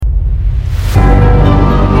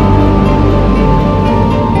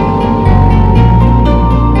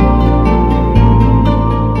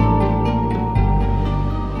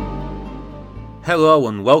Hello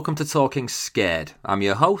and welcome to Talking Scared. I'm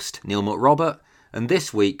your host, Neil McRobert, and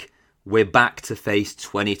this week we're back to face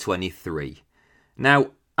 2023.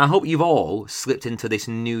 Now, I hope you've all slipped into this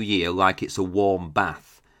new year like it's a warm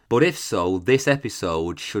bath, but if so, this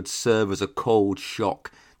episode should serve as a cold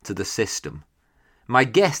shock to the system. My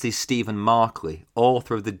guest is Stephen Markley,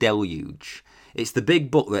 author of The Deluge. It's the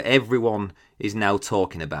big book that everyone is now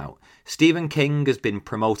talking about. Stephen King has been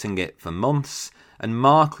promoting it for months, and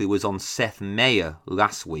Markley was on Seth Meyers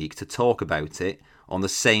last week to talk about it on the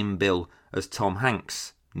same bill as Tom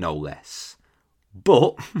Hanks, no less.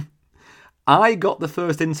 But I got the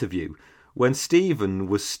first interview when Stephen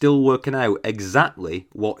was still working out exactly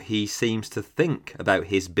what he seems to think about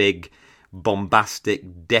his big,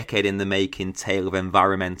 bombastic, decade-in-the-making tale of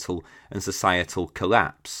environmental and societal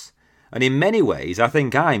collapse. And in many ways, I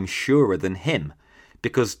think I'm surer than him.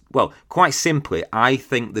 Because, well, quite simply, I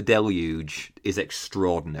think The Deluge is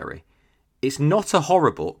extraordinary. It's not a horror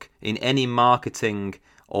book in any marketing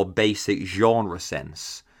or basic genre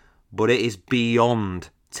sense, but it is beyond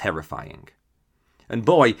terrifying. And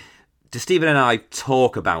boy, do Stephen and I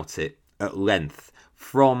talk about it at length,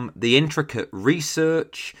 from the intricate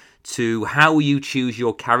research to how you choose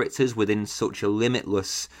your characters within such a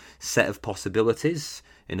limitless set of possibilities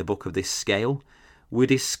in a book of this scale. We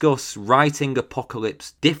discuss writing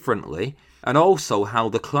apocalypse differently, and also how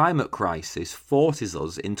the climate crisis forces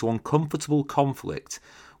us into uncomfortable conflict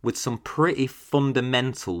with some pretty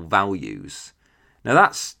fundamental values. Now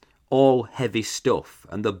that's all heavy stuff,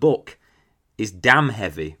 and the book is damn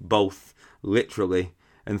heavy, both literally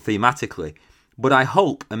and thematically. But I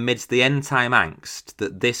hope amidst the end-time angst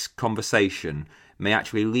that this conversation may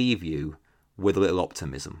actually leave you with a little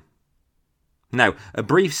optimism. Now, a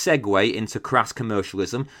brief segue into crass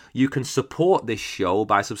commercialism. You can support this show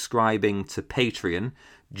by subscribing to Patreon.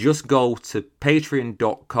 Just go to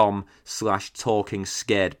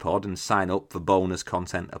patreon.com/talkingscaredpod and sign up for bonus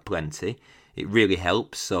content aplenty. It really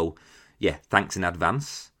helps, so yeah, thanks in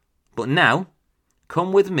advance. But now,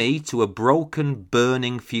 come with me to a broken,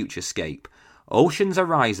 burning futurescape. Oceans are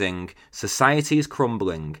rising, society is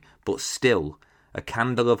crumbling, but still, a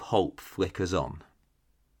candle of hope flickers on.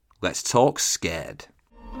 Let's talk scared.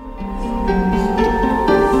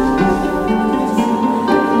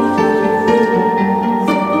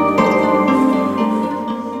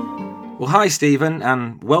 Well, hi, Stephen,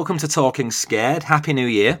 and welcome to Talking Scared. Happy New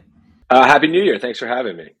Year. Happy New Year. Thanks for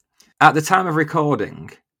having me. At the time of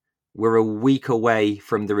recording, we're a week away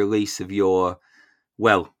from the release of your,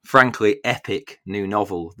 well, frankly, epic new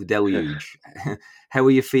novel, The Deluge. How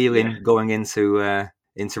are you feeling going into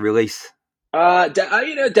release?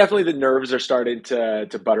 Definitely the nerves are starting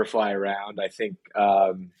to butterfly around. I think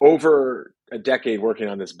over a decade working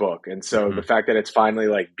on this book, and so the fact that it's finally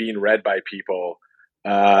like being read by people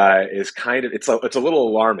is kind of it's a little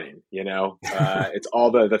alarming. You know, it's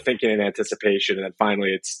all the thinking and anticipation, and then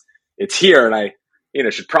finally it's here, and I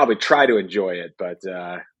should probably try to enjoy it, but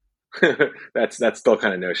that's still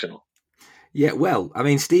kind of notional. Yeah, well, I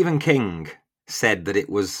mean, Stephen King said that it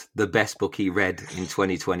was the best book he read in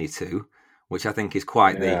 2022. Which I think is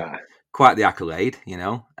quite the accolade, you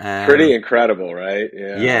know. Pretty incredible, right?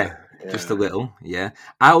 Yeah, just a little, yeah.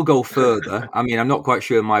 I'll go further. I mean, I'm not quite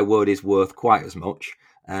sure my word is worth quite as much,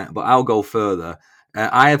 but I'll go further.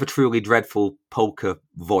 I have a truly dreadful poker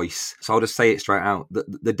voice, so I'll just say it straight out.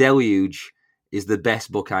 The Deluge is the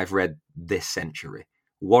best book I've read this century.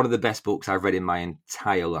 One of the best books I've read in my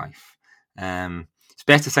entire life. It's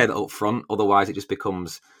best to say that up front, otherwise it just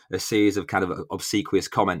becomes a series of kind of obsequious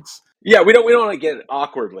comments. Yeah, we don't want to get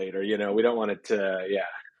awkward later, you know. We don't want it to,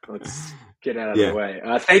 let's get out of the way.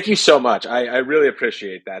 Thank you so much. I really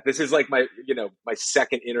appreciate that. This is like my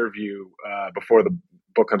second interview before the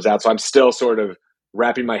book comes out, so I'm still sort of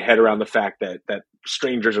wrapping my head around the fact that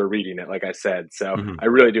strangers are reading it, like I said. So I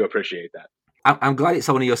really do appreciate that. I'm glad it's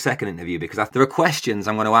only your second interview because there are questions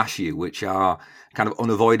I'm going to ask you which are kind of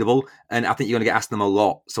unavoidable, and I think you're going to get asked them a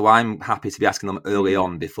lot. So I'm happy to be asking them early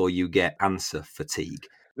on before you get answer fatigue.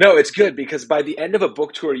 No, it's good because by the end of a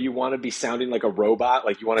book tour, you want to be sounding like a robot.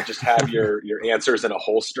 Like you want to just have your answers in a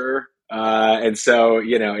holster. And so,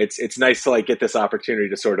 it's nice to like get this opportunity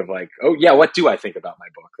to sort of like, oh yeah, what do I think about my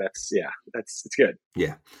book? It's good.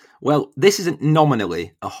 Yeah. Well, this isn't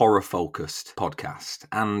nominally a horror focused podcast.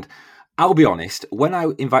 And I'll be honest, when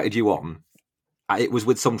I invited you on, it was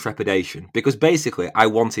with some trepidation because basically I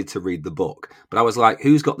wanted to read the book, but I was like,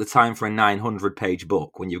 who's got the time for a 900-page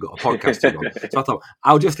book when you've got a podcast to run? So I thought,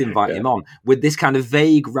 I'll just invite him on with this kind of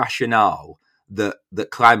vague rationale that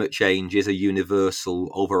climate change is a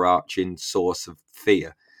universal overarching source of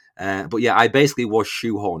fear. But yeah, I basically was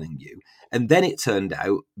shoehorning you. And then it turned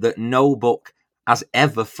out that no book has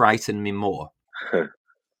ever frightened me more.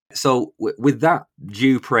 So with that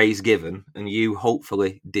due praise given and you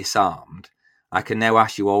hopefully disarmed, I can now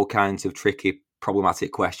ask you all kinds of tricky,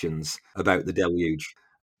 problematic questions about the deluge.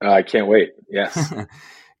 I can't wait. Yes.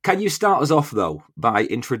 Can you start us off, though, by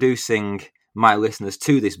introducing my listeners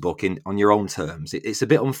to this book on your own terms? It's a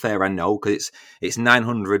bit unfair, I know, because it's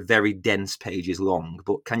 900 very dense pages long,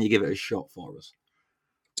 but can you give it a shot for us?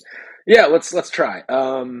 Yeah, let's try.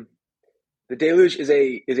 The Deluge is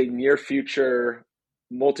a near future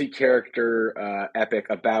multi-character epic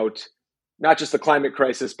about not just the climate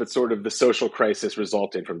crisis, but sort of the social crisis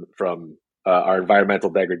resulting from our environmental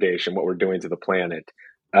degradation, what we're doing to the planet.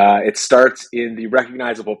 It starts in the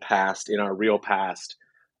recognizable past, in our real past,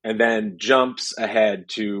 and then jumps ahead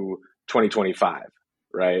to 2025,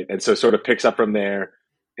 right? And so sort of picks up from there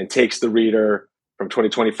and takes the reader from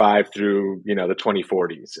 2025 through, the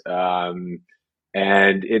 2040s.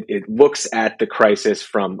 And it looks at the crisis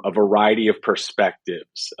from a variety of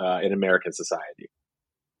perspectives in American society.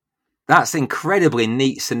 That's incredibly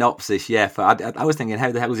neat synopsis, yeah. I was thinking,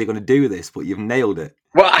 how the hell is he going to do this? But you've nailed it.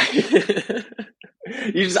 Well,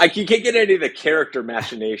 you can't get any of the character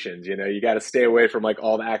machinations. You got to stay away from like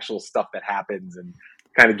all the actual stuff that happens and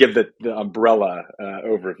kind of give the umbrella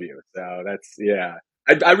overview. So that's, yeah.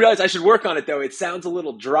 I realize I should work on it though. It sounds a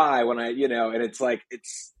little dry when and it's like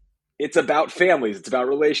it's about families. It's about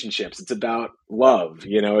relationships. It's about love.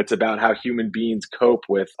 It's about how human beings cope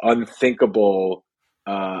with unthinkable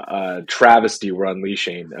travesty we're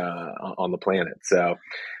unleashing on the planet. So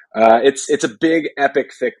it's a big,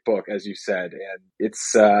 epic, thick book, as you said, and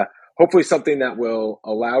it's hopefully something that will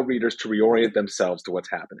allow readers to reorient themselves to what's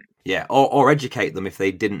happening. Yeah, or educate them if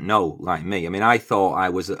they didn't know, like me. I mean, I thought I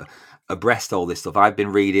was abreast all this stuff. I've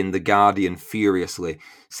been reading The Guardian furiously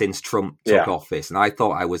since Trump took office, and I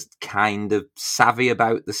thought I was kind of savvy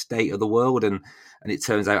about the state of the world, and it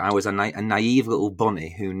turns out I was a naive little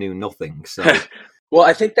bunny who knew nothing. So, well,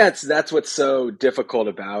 I think that's what's so difficult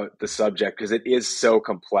about the subject, because it is so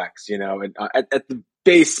complex. And at the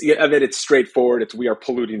base of it, it's straightforward. We are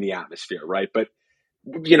polluting the atmosphere, right? But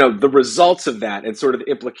the results of that and sort of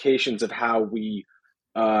the implications of how we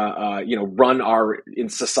run in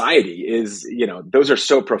society is, those are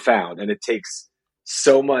so profound, and it takes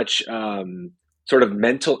so much sort of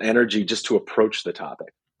mental energy just to approach the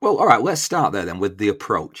topic. Well, all right, let's start there then with the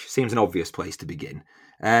approach. Seems an obvious place to begin.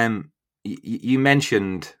 You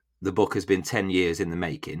mentioned the book has been 10 years in the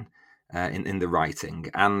making, in the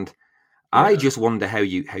writing, and I just wonder how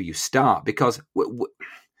you start, because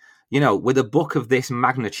with a book of this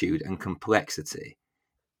magnitude and complexity,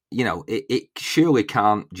 it surely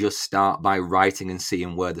can't just start by writing and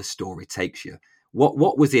seeing where the story takes you.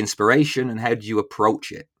 What was the inspiration, and how did you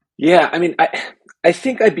approach it? Yeah, I mean, I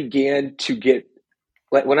think I began to get,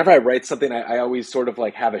 like, whenever I write something, I always sort of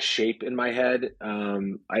like have a shape in my head.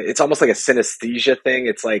 It's almost like a synesthesia thing.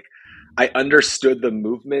 It's like I understood the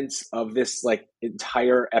movements of this like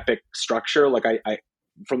entire epic structure. Like I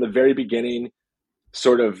from the very beginning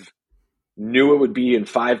sort of knew it would be in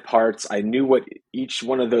 5 parts. I knew what each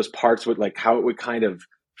one of those parts would, like, how it would kind of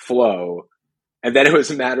flow. And then it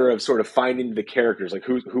was a matter of sort of finding the characters, like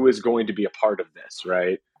who is going to be a part of this,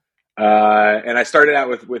 right? And I started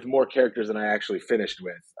out with more characters than I actually finished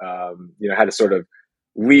with. I had to sort of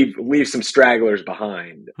leave some stragglers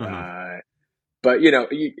behind. Mm-hmm. But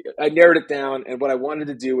I narrowed it down, and what I wanted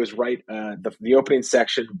to do was write the opening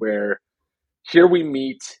section where here we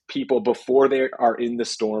meet people before they are in the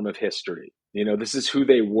storm of history. This is who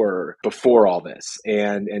they were before all this,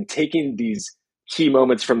 and taking these key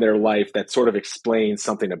moments from their life that sort of explain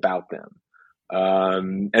something about them.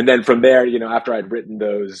 And then from there, after I'd written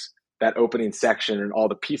that opening section and all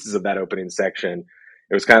the pieces of that opening section,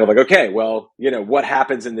 it was kind of like, okay, well, what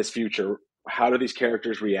happens in this future? How do these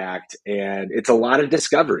characters react? And it's a lot of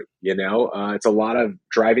discovery, it's a lot of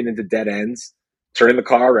driving into dead ends, turning the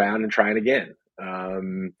car around and trying again.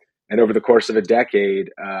 And over the course of a decade,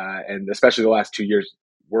 and especially the last 2 years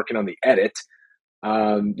working on the edit,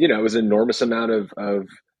 it was an enormous amount of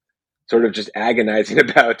sort of just agonizing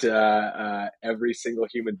about every single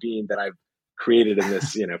human being that I've created in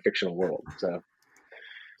this, fictional world. So,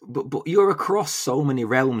 but you're across so many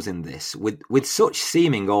realms in this with such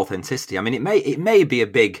seeming authenticity. I mean, it may be a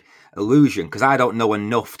big illusion because I don't know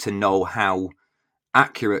enough to know how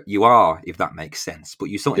accurate you are, if that makes sense. But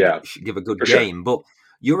you certainly give a good game. Sure. But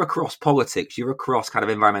you're across politics. You're across kind of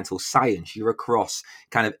environmental science. You're across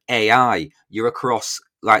kind of AI. You're across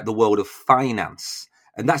like the world of finance.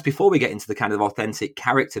 And that's before we get into the kind of authentic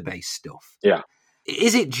character-based stuff. Yeah.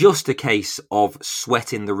 Is it just a case of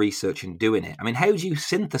sweating the research and doing it? I mean, how do you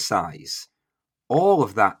synthesize all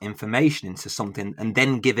of that information into something and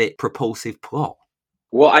then give it propulsive plot?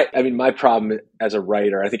 Well, I mean, my problem as a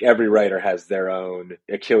writer, I think every writer has their own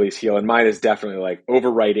Achilles heel, and mine is definitely like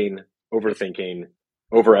overwriting, overthinking,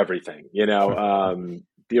 over everything.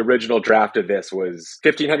 The original draft of this was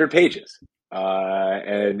 1,500 pages.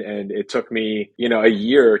 And it took me, a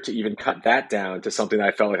year to even cut that down to something that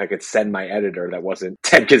I felt like I could send my editor that wasn't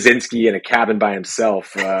Ted Kaczynski in a cabin by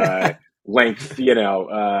himself, length,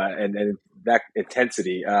 and that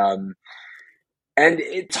intensity. And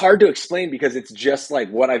it's hard to explain because it's just like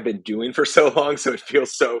what I've been doing for so long. So it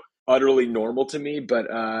feels so utterly normal to me. But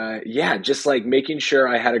just like making sure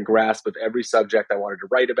I had a grasp of every subject I wanted to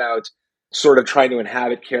write about, sort of trying to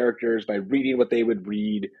inhabit characters by reading what they would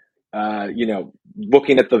read,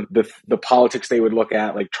 looking at the politics they would look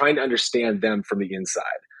at, like trying to understand them from the inside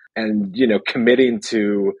and, committing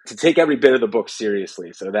to take every bit of the book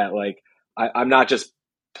seriously so that like I'm not just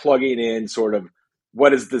plugging in sort of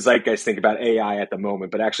what does the zeitgeist think about AI at the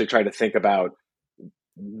moment, but actually try to think about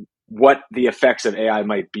what the effects of AI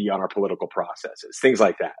might be on our political processes, things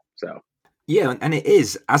like that. So, yeah, and it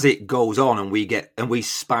is as it goes on, and we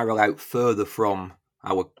spiral out further from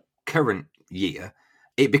our current year,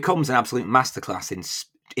 it becomes an absolute masterclass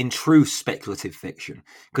in true speculative fiction,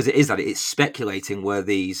 because it is that it's speculating where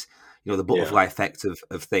these, the butterfly effect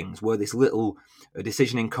of things, where this little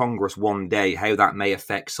decision in Congress one day, how that may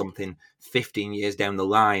affect something 15 years down the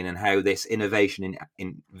line, and how this innovation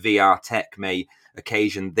in VR tech may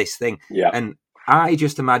occasion this thing. Yeah. And I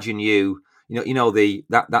just imagine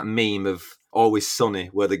that meme of Always Sunny,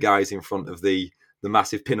 where the guy's in front of the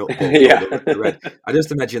massive pin-up book, the red. I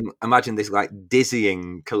just imagine this like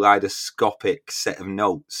dizzying kaleidoscopic set of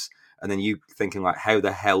notes, and then you thinking like, how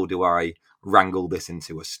the hell do I wrangle this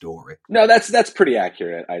into a story? No, that's pretty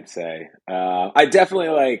accurate, I'd say. I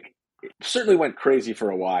definitely certainly went crazy for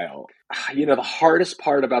a while. The hardest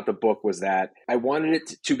part about the book was that I wanted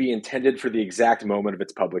it to be intended for the exact moment of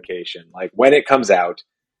its publication. Like when it comes out,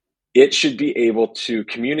 it should be able to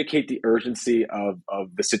communicate the urgency of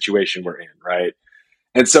the situation we're in, right?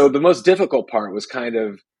 And so the most difficult part was kind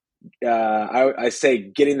of, I say,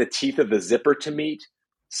 getting the teeth of the zipper to meet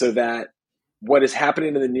so that what is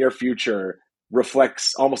happening in the near future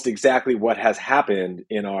reflects almost exactly what has happened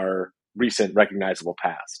in our recent recognizable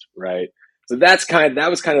past, right? So that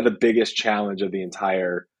was kind of the biggest challenge of the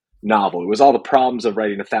entire novel. It was all the problems of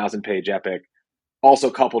writing a 1,000-page epic, also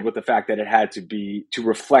coupled with the fact that it had to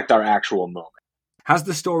reflect our actual moment. Has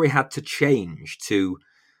the story had to change to,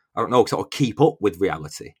 I don't know, sort of keep up with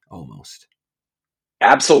reality almost?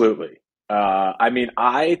 Absolutely.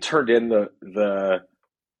 I turned in the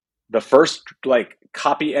first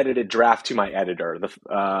copy edited draft to my editor.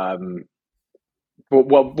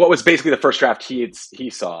 What was basically the first draft he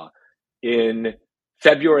saw in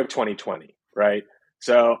February of 2020, right?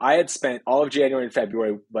 So I had spent all of January and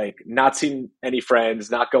February not seeing any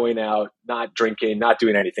friends, not going out, not drinking, not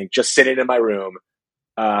doing anything, just sitting in my room,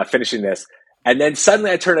 finishing this. And then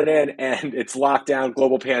suddenly I turn it in and it's lockdown,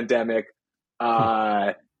 global pandemic,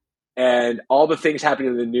 and all the things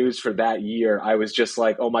happening in the news for that year. I was just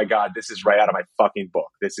like, oh my God, this is right out of my fucking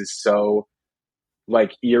book. This is so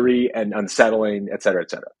eerie and unsettling, et cetera,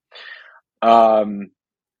 et cetera.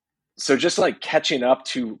 So just catching up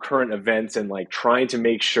to current events and trying to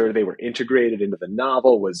make sure they were integrated into the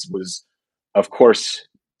novel was of course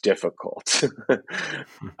difficult.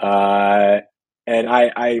 And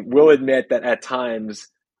I will admit that at times,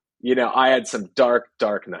 I had some dark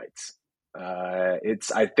nights.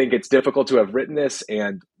 I think it's difficult to have written this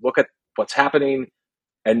and look at what's happening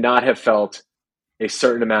and not have felt a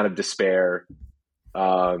certain amount of despair.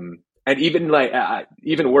 And even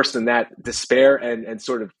even worse than that, despair and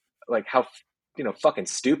sort of how, fucking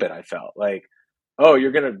stupid I felt. Oh,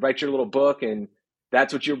 you're going to write your little book and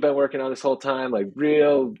that's what you've been working on this whole time.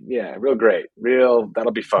 Real great.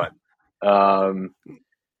 That'll be fun.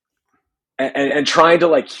 And trying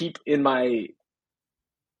to keep in my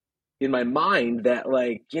mind that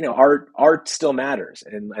art still matters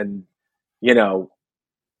and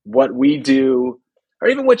what we do, or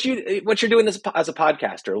even what you're doing as a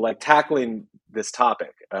podcaster, tackling this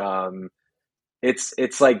topic. It's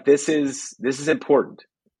this is important.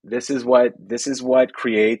 This is what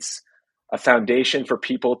creates a foundation for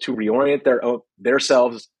people to reorient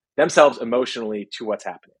themselves emotionally to what's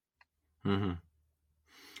happening. Mm-hmm.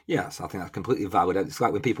 Yes, I think that's completely valid. It's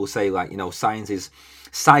like when people say,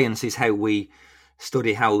 science is how we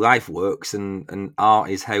study how life works, and art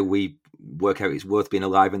is how we work out it's worth being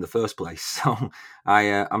alive in the first place. So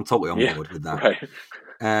I'm totally on board with that.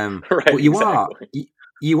 Right. But you exactly.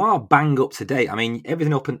 you are bang up to date. I mean,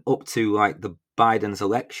 everything up to like the Biden's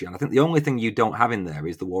election. I think the only thing you don't have in there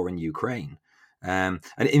is the war in Ukraine. And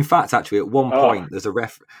in fact, actually, at one point, there's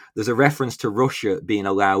a reference to Russia being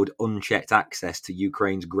allowed unchecked access to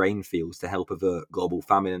Ukraine's grain fields to help avert global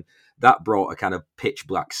famine. And that brought a kind of pitch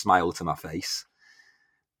black smile to my face.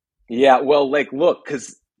 Yeah, well, like, look,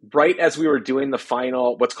 because right as we were doing the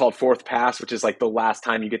final, what's called fourth pass, which is like the last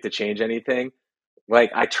time you get to change anything, like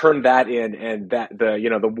I turned that in, and that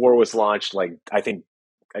the war was launched like I think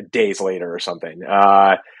days later or something.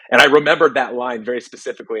 And I remembered that line very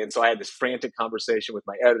specifically, and so I had this frantic conversation with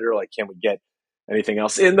my editor, like, can we get anything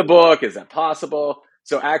else in the book? Is that possible?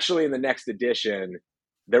 So actually, in the next edition,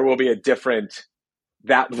 there will be a different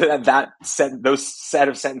those set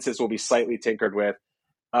of sentences will be slightly tinkered with.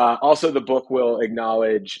 Also, the book will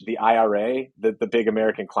acknowledge the IRA, the big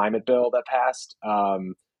American climate bill that passed.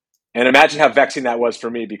 And imagine how vexing that was for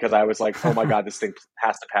me, because I was like, oh my God, this thing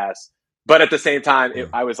has to pass. But at the same time,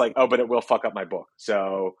 I was like, oh, but it will fuck up my book.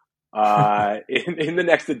 So in the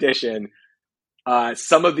next edition,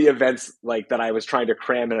 some of the events like that I was trying to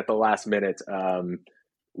cram in at the last minute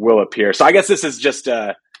will appear. So I guess this is just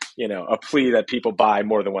a plea that people buy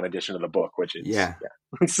more than one edition of the book, which is yeah.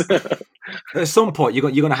 At some point, you're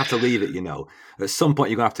going to have to leave it. At some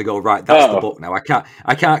point, you're going to have to go, right, that's the book now.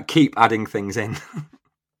 I can't keep adding things in.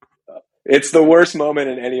 It's the worst moment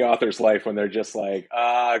in any author's life when they're just like,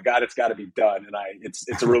 God, it's got to be done. And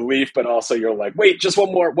it's a relief, but also you're like, wait, just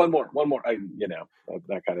one more,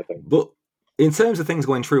 that kind of thing. But in terms of things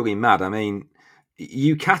going truly mad, I mean,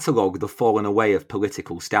 you catalogue the falling away of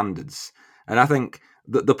political standards. And I think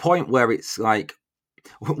that the point where it's like,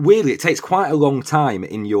 weirdly, it takes quite a long time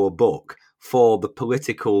in your book for the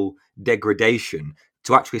political degradation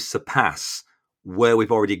to actually surpass where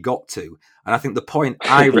we've already got to. And I think the point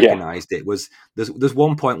I recognised it was there's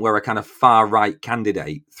one point where a kind of far-right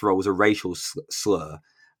candidate throws a racial slur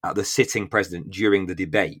at the sitting president during the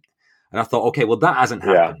debate. And I thought, okay, well, that hasn't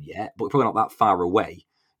happened yet, but we're probably not that far away.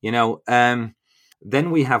 Then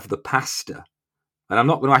we have the pastor. And I'm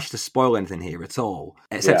not going to ask you to spoil anything here at all,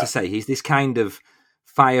 except to say he's this kind of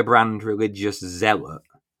firebrand religious zealot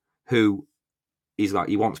who he's like,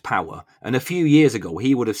 he wants power. And a few years ago,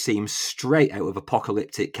 he would have seemed straight out of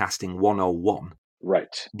Apocalyptic Casting 101.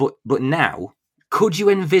 Right. But now, could you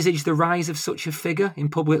envisage the rise of such a figure in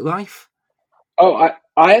public life? Oh,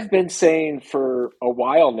 I have been saying for a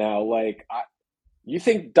while now, like, you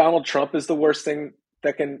think Donald Trump is the worst thing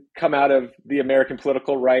that can come out of the American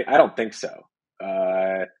political right? I don't think so.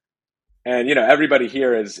 And everybody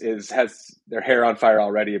here has their hair on fire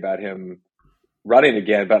already about him running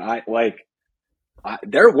again. But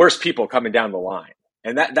there are worse people coming down the line,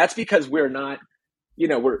 and that's because we're not,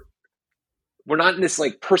 we're not in this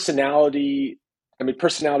like personality. I mean,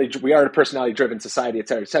 we are a personality driven society, et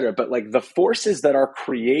cetera, et cetera. But like the forces that are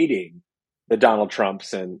creating the Donald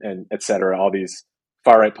Trumps and et cetera, all these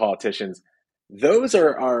far right politicians, those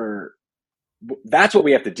that's what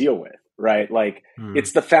we have to deal with, right? Like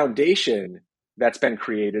it's the foundation that's been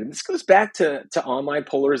created. And this goes back to online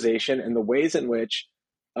polarization and the ways in which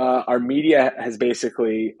our media has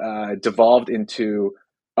basically devolved into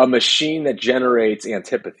a machine that generates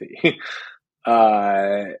antipathy.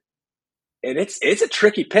 And it's a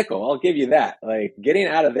tricky pickle, I'll give you that. Like, getting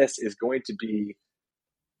out of this is going to be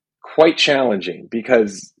quite challenging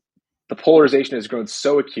because the polarization has grown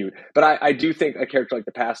so acute. But I do think a character like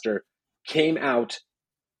the pastor came out.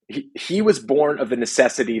 He was born of the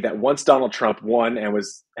necessity that once Donald Trump won and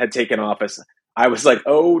had taken office, I was like,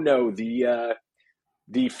 oh no,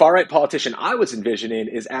 the far-right politician I was envisioning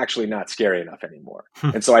is actually not scary enough anymore.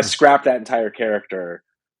 And so I scrapped that entire character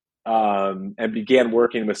and began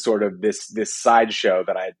working with sort of this sideshow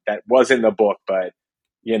that was in the book, but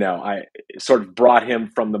I sort of brought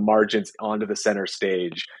him from the margins onto the center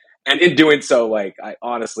stage. And in doing so, like, I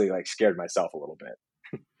honestly scared myself a little bit.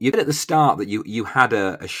 You said at the start that you had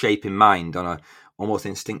a shape in mind on a almost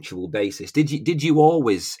instinctual basis. Did you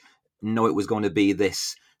always know it was going to be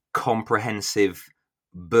this comprehensive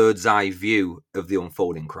bird's eye view of the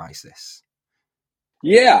unfolding crisis?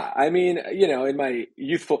 Yeah, I mean, in my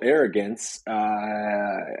youthful arrogance,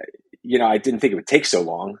 I didn't think it would take so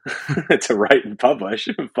long to write and publish,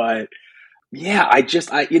 but yeah, I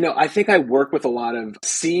think I work with a lot of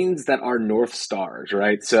scenes that are North Stars,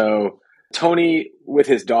 right? So Tony with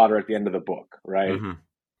his daughter at the end of the book, right? Mm-hmm.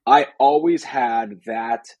 I always had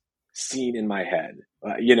that scene in my head,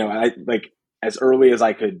 I like as early as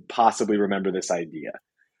I could possibly remember this idea.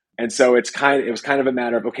 And so it was kind of a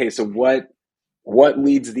matter of, okay, so what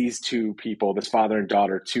leads these two people, this father and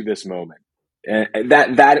daughter, to this moment? And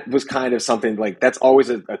that was kind of something like, that's always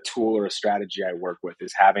a tool or a strategy I work with,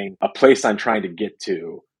 is having a place I'm trying to get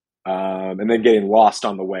to, and then getting lost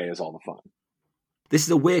on the way is all the fun. This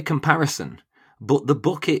is a weird comparison, but the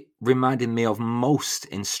book it reminded me of most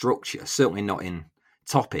in structure, certainly not in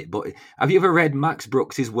topic. But have you ever read Max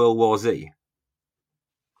Brooks's World War Z?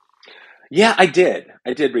 Yeah, I did.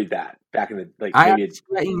 I did read that back in the I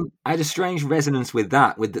had a strange resonance with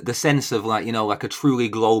that, with the sense of like a truly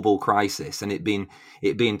global crisis, and it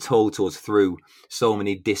being told to us through so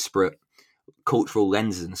many disparate cultural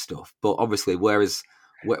lenses and stuff. But obviously, whereas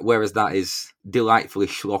that is delightfully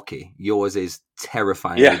schlocky, yours is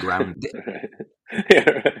terrifyingly grounded.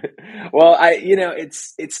 Well,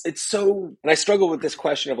 it's so, and I struggle with this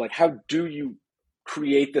question of like, how do you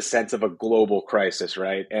create the sense of a global crisis,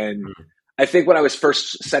 right? And I think when I was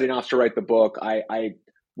first setting off to write the book, I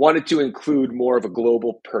wanted to include more of a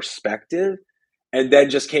global perspective, and then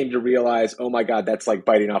just came to realize, oh my God, that's like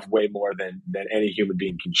biting off way more than any human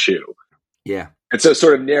being can chew. Yeah. And so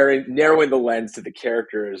sort of narrowing the lens to the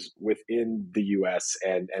characters within the US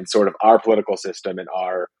and sort of our political system and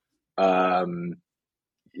our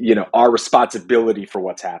responsibility for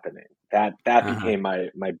what's happening. That became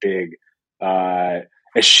my big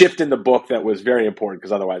a shift in the book that was very important,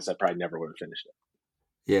 because otherwise I probably never would have finished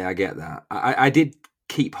it. Yeah, I get that. I did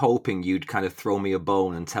keep hoping you'd kind of throw me a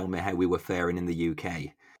bone and tell me how we were faring in the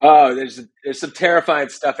UK. Oh, there's some terrifying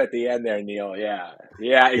stuff at the end there, Neil. Yeah,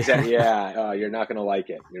 exactly. Yeah, oh, you're not gonna like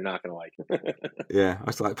it. You're not gonna like it. Yeah, I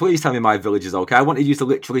was like, please tell me my village is okay. I wanted you to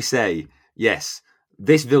literally say, yes,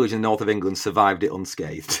 this village in the north of England survived it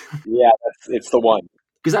unscathed. Yeah, it's the one.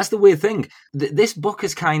 Because that's the weird thing. This book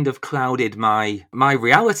has kind of clouded my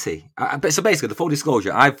reality. So basically, the full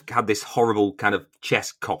disclosure, I've had this horrible kind of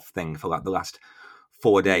chest cough thing for like the last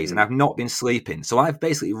 4 days, and I've not been sleeping. So I've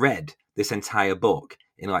basically read this entire book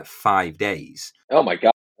in like 5 days. Oh my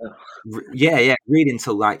God. Yeah, reading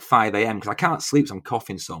till like 5 a.m. because I can't sleep, so I'm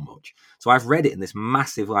coughing so much. So I've read it in this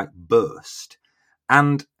massive like burst.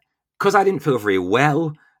 And because I didn't feel very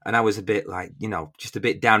well, and I was a bit like, just a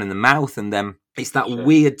bit down in the mouth, and then it's that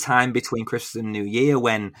weird time between Christmas and New Year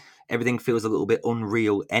when everything feels a little bit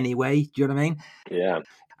unreal anyway. Do you know what I mean? Yeah. And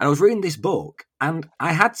I was reading this book, and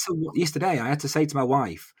yesterday I had to say to my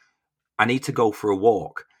wife, I need to go for a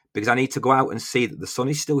walk, because I need to go out and see that the sun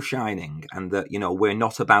is still shining and that, we're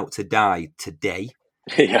not about to die today.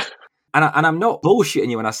 Yeah. And I'm not bullshitting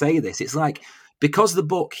you when I say this. It's like, because the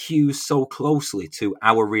book hews so closely to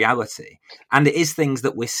our reality, and it is things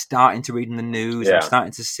that we're starting to read in the news, and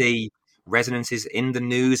starting to see resonances in the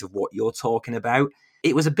news of what you're talking about.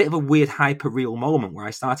 It was a bit of a weird hyper-real moment where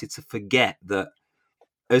I started to forget that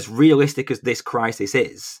as realistic as this crisis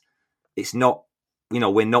is, it's not,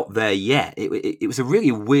 we're not there yet. It was a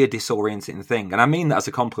really weird, disorienting thing. And I mean that as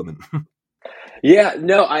a compliment. Yeah,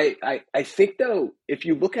 no, I think though, if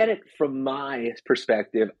you look at it from my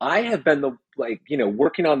perspective, I have been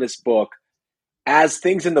working on this book as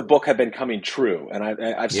things in the book have been coming true. And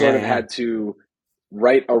I've sort of had to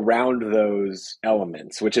write around those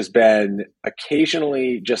elements, which has been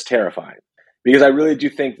occasionally just terrifying, because I really do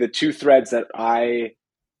think the two threads that I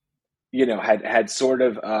had sort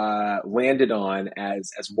of landed on as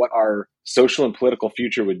what our social and political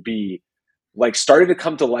future would be, like, started to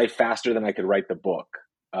come to life faster than I could write the book,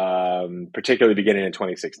 particularly beginning in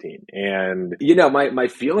 2016. And my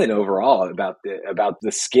feeling overall about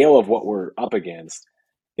the scale of what we're up against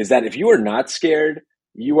is that if you are not scared,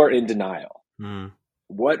 you are in denial.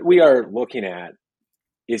 What we are looking at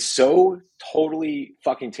is so totally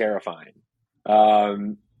fucking terrifying.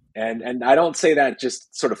 And I don't say that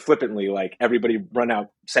just sort of flippantly, like everybody run out,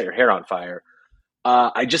 set your hair on fire.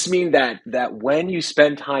 I just mean that when you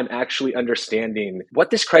spend time actually understanding what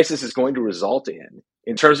this crisis is going to result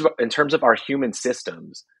in terms of our human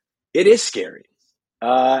systems, it is scary,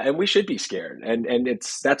 and we should be scared, and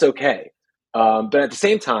that's okay. But at the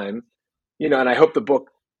same time, and I hope the book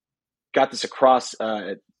got this across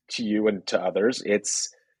to you and to others. It's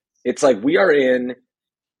like we are in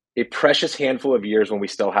a precious handful of years when we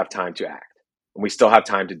still have time to act, when we still have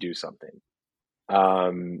time to do something.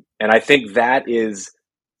 And I think that is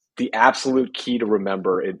the absolute key to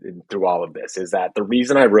remember through all of this, is that the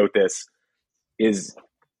reason I wrote this is,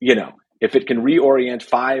 if it can reorient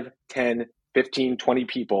 5, 10, 15, 20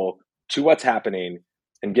 people to what's happening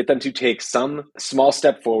and get them to take some small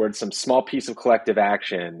step forward, some small piece of collective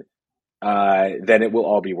action, then it will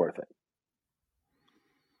all be worth it.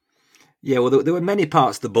 Yeah, well, there were many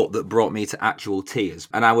parts of the book that brought me to actual tears,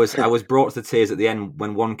 and I was brought to tears at the end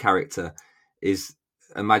when one character is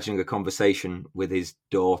imagining a conversation with his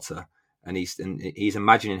daughter, and he's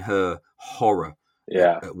imagining her horror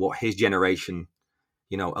Yeah. at what his generation,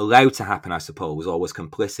 allowed to happen, I suppose, or was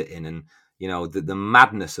complicit in, and the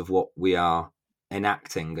madness of what we are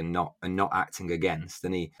enacting and not acting against.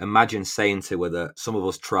 And he imagines saying to her that some of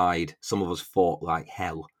us tried, some of us fought like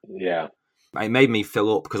hell. Yeah. It made me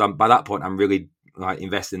fill up because by that point I'm really like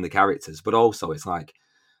invested in the characters, but also it's like,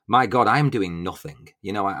 my God, I am doing nothing.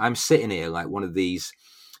 I'm sitting here like one of these,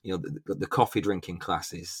 the coffee drinking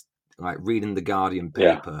classes, like reading the Guardian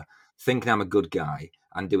paper, thinking I'm a good guy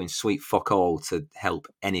and doing sweet fuck all to help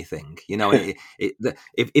anything.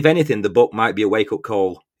 If anything, the book might be a wake up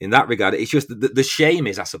call in that regard. It's just the shame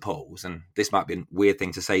is, I suppose, and this might be a weird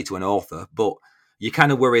thing to say to an author, but you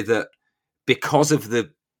kind of worry that because of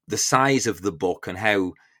the size of the book and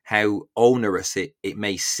how onerous it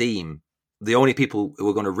may seem, the only people who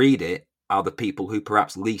are going to read it are the people who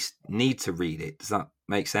perhaps least need to read it. Does that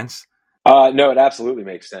make sense? No, it absolutely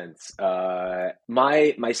makes sense.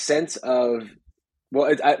 My sense of,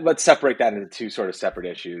 well, let's separate that into two sort of separate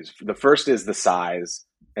issues. The first is the size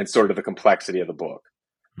and sort of the complexity of the book.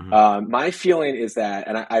 Mm-hmm. My feeling is that,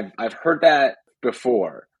 and I've heard that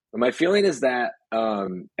before, but my feeling is that,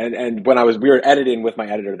 and when we were editing with my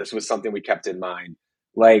editor, this was something we kept in mind.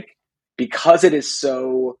 Like, because it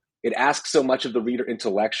asks so much of the reader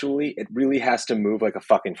intellectually, it really has to move like a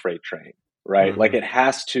fucking freight train, right? Mm-hmm. Like, it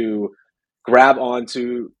has to grab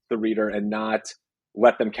onto the reader and not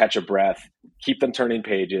let them catch a breath, keep them turning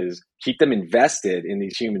pages, keep them invested in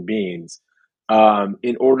these human beings,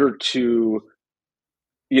 in order to,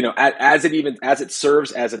 as it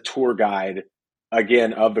serves as a tour guide,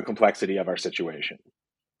 again, of the complexity of our situation,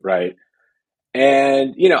 right?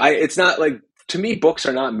 And, it's not like, to me, books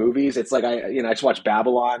are not movies. It's like, I just watched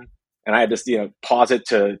Babylon and I had to, pause it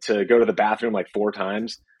to go to the bathroom like 4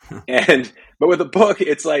 times. But with a book,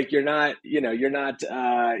 it's like, you're not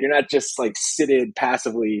just like seated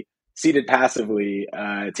passively,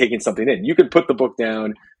 taking something in. You can put the book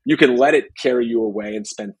down, you can let it carry you away and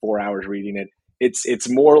spend 4 hours reading it. It's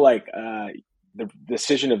more like, the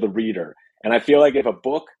decision of the reader. And I feel like if a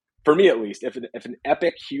book, for me at least, if an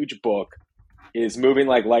epic, huge book is moving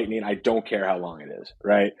like lightning, I don't care how long it is,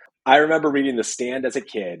 right? I remember reading The Stand as a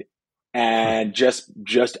kid and just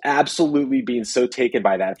absolutely being so taken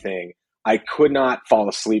by that thing. I could not fall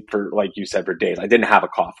asleep for, like you said, for days. I didn't have a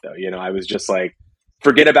cough though. I was just like,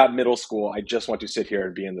 forget about middle school. I just want to sit here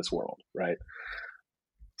and be in this world, right?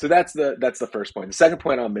 So that's the first point. The second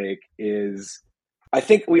point I'll make is, I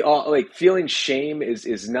think we all, like, feeling shame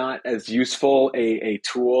is not as useful a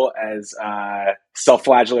tool as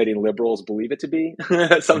self-flagellating liberals believe it to be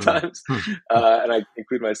sometimes. And I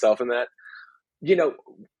include myself in that.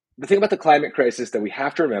 The thing about the climate crisis that we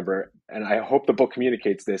have to remember, and I hope the book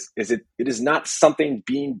communicates this, is it is not something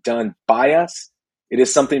being done by us. It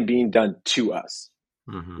is something being done to us.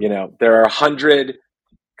 Mm-hmm. There are 100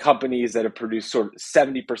 companies that have produced sort of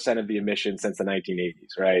 70% of the emissions since the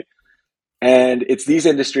 1980s, right? And it's these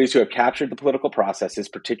industries who have captured the political processes,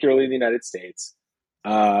 particularly in the United States,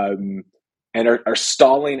 and are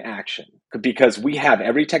stalling action because we have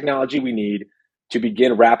every technology we need to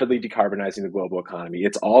begin rapidly decarbonizing the global economy.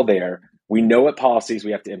 It's all there. We know what policies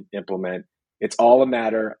we have to implement. It's all a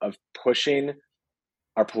matter of pushing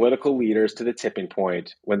our political leaders to the tipping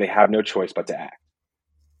point when they have no choice but to act.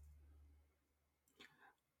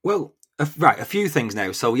 Well, right, a few things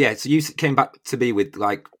now. So yeah, so you came back to me with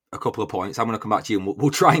like a couple of points. I'm going to come back to you and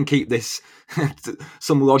we'll try and keep this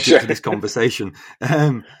some logic to this conversation.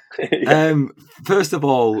 First of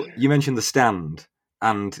all, you mentioned The Stand,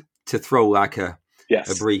 and to throw like a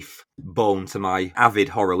brief bone to my avid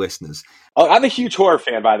horror listeners. Oh, I'm a huge horror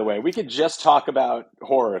fan, by the way. We could just talk about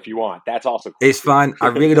horror if you want. That's also cool. It's fine. I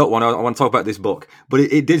really don't want to. I want to talk about this book, but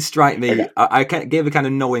it did strike me. Okay. I gave a kind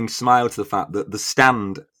of knowing smile to the fact that The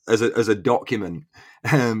Stand as a document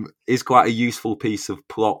is quite a useful piece of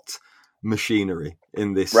plot machinery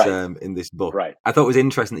in this in this book. Right. I thought it was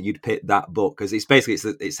interesting that you'd picked that book because it's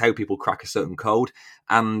basically it's how people crack a certain code,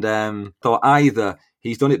 and thought either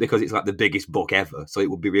he's done it because it's like the biggest book ever, so it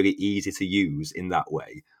would be really easy to use in that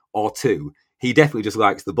way, or two, he definitely just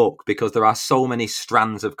likes the book because there are so many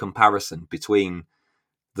strands of comparison between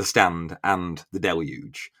The Stand and The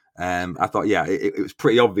Deluge. I thought, it was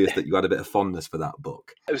pretty obvious that you had a bit of fondness for that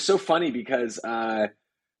book. It was so funny because,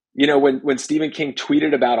 when Stephen King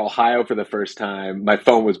tweeted about Ohio for the first time, my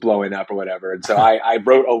phone was blowing up or whatever. And so I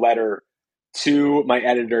wrote a letter to my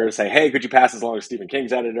editor to say, hey, could you pass this along to Stephen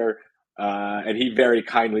King's editor? And he very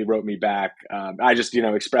kindly wrote me back. I just,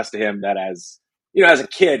 expressed to him that as a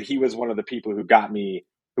kid, he was one of the people who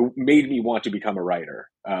made me want to become a writer.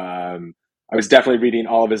 I was definitely reading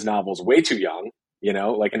all of his novels way too young.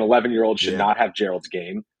 Like an 11-year-old should not have Gerald's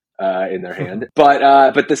Game. in their hand. But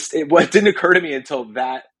what didn't occur to me until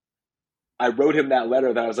that I wrote him that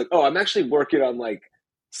letter that I was like, oh, I'm actually working on like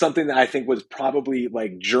something that I think was probably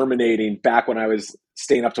like germinating back when I was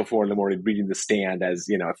staying up till 4 a.m. reading The Stand as,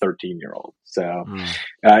 a 13-year-old. So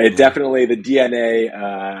it definitely, the DNA,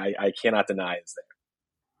 I cannot deny is there.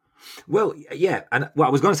 Well, yeah. And what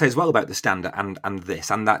I was going to say as well about The Stand and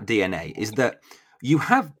that DNA is that you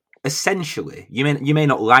have essentially, you may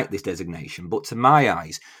not like this designation, but to my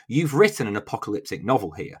eyes, you've written an apocalyptic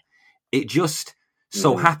novel here. It just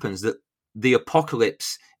so happens that the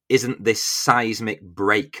apocalypse isn't this seismic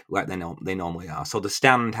break like they normally are. So The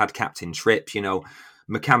Stand had Captain Trips,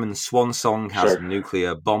 McCammon's Swan Song has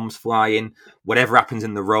nuclear bombs flying. Whatever happens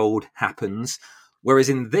in the road happens. Whereas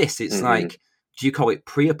in this, it's like, do you call it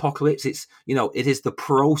pre-apocalypse? It's, it is the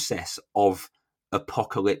process of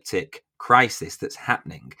apocalyptic crisis that's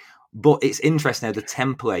happening. But it's interesting how the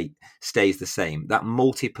template stays the same, that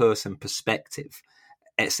multi-person perspective,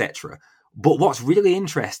 etc. But what's really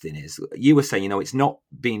interesting is you were saying, it's not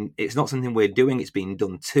something we're doing, it's being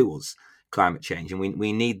done to us, climate change, and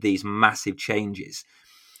we need these massive changes.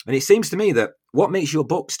 And it seems to me that what makes your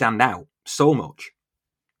book stand out so much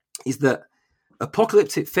is that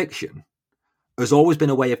apocalyptic fiction has always been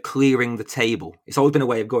a way of clearing the table. It's always been a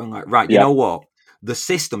way of going like, right, you know what? The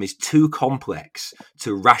system is too complex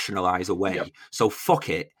to rationalize away. Yep. So fuck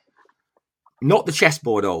it. Knock the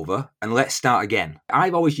chessboard over and let's start again.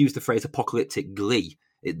 I've always used the phrase apocalyptic glee,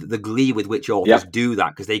 the glee with which authors do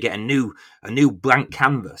that because they get a new blank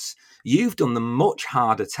canvas. You've done the much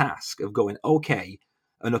harder task of going, okay,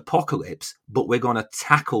 an apocalypse, but we're going to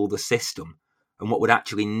tackle the system and what would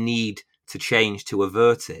actually need to change to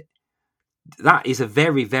avert it. That is a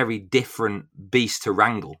very, very different beast to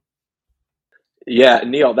wrangle. Yeah,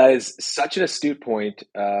 Neil, that is such an astute point.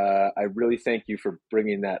 I really thank you for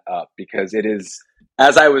bringing that up because it is,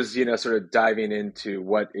 as I was, sort of diving into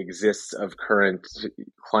what exists of current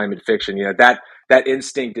climate fiction, that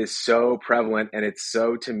instinct is so prevalent and it's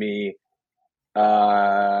so, to me,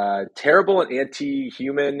 terrible and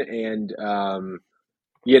anti-human. And,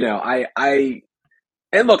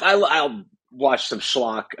 I'll watch some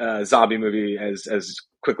schlock absolutely movie as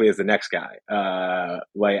quickly as the next guy. I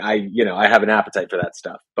have an appetite for that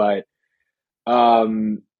stuff, but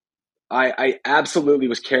I absolutely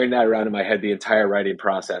was carrying that around in my head the entire writing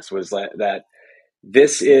process. Was that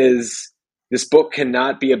this book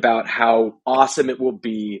cannot be about how awesome it will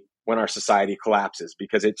be when our society collapses,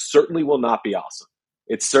 because it certainly will not be awesome.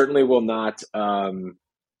 It certainly will not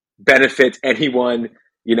benefit anyone.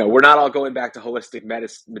 We're not all going back to holistic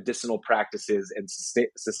medicinal practices and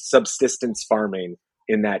subsistence farming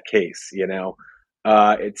in that case.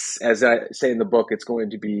 It's, as I say in the book, it's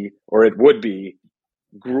going to be, or it would be,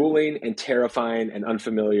 grueling and terrifying and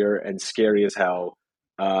unfamiliar and scary as hell.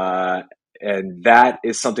 And that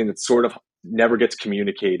is something that sort of never gets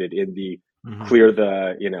communicated in the clear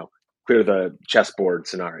the chessboard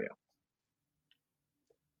scenario.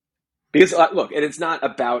 Because look, and it's not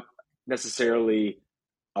about necessarily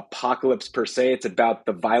apocalypse per se. It's about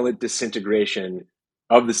the violent disintegration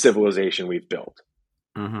of the civilization we've built.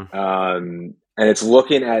 And it's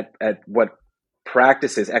looking at what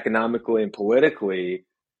practices economically and politically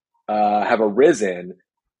have arisen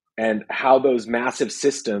and how those massive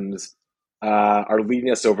systems are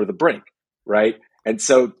leading us over the brink, right? And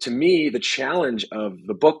so to me, the challenge of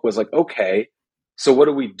the book was like, okay, so what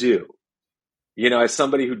do we do? As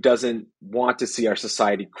somebody who doesn't want to see our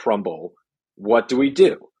society crumble, what do we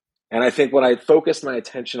do? And I think when I focused my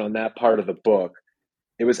attention on that part of the book,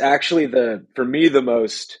 it was actually for me, the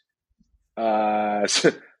most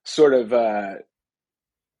sort of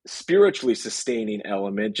spiritually sustaining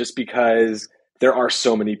element, just because there are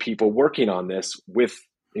so many people working on this with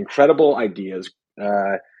incredible ideas,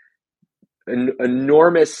 an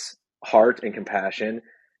enormous heart and compassion.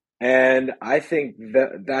 And I think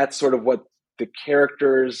that's sort of what the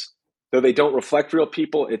characters, though they don't reflect real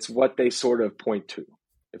people, it's what they sort of point to,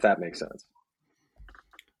 if that makes sense.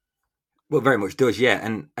 Well, very much does,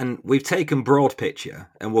 yeah. And we've taken broad picture,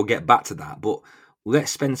 and we'll get back to that. But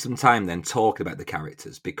let's spend some time then talking about the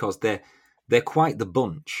characters, because they're quite the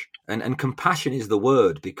bunch. And compassion is the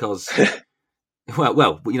word, because,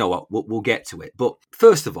 well, you know what, we'll get to it. But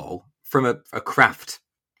first of all, from a craft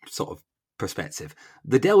sort of perspective,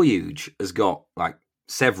 The Deluge has got like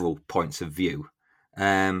several points of view.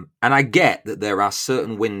 And I get that there are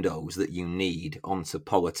certain windows that you need onto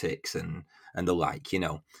politics and the like,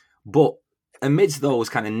 But amidst those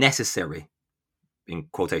kind of necessary, in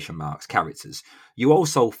quotation marks, characters, you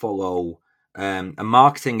also follow a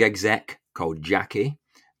marketing exec called Jackie.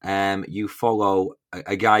 You follow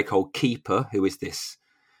a guy called Keeper, who is this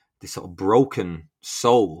this sort of broken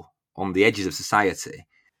soul on the edges of society.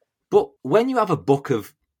 But when you have a book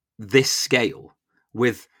of this scale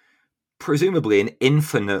with presumably an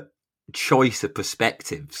infinite choice of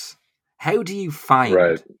perspectives, how do you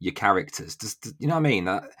find your characters? You know what I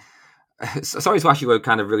mean? Sorry to ask you a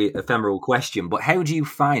kind of really ephemeral question, but how do you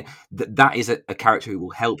find that is a character who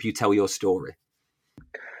will help you tell your story?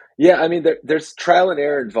 Yeah, I mean, there's trial and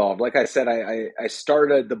error involved. Like I said, I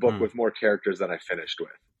started the book with more characters than I finished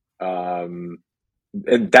with.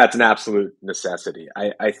 And that's an absolute necessity.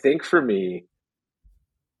 I think for me,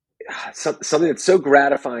 something that's so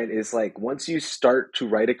gratifying is like once you start to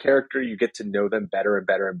write a character, you get to know them better and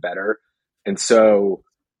better and better. And so,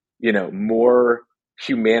 more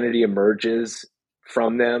humanity emerges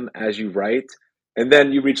from them as you write. And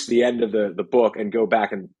then you reach the end of the book and go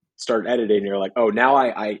back and start editing. And you're like, oh, now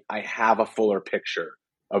I have a fuller picture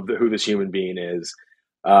of who this human being is.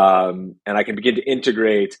 And I can begin to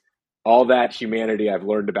integrate all that humanity I've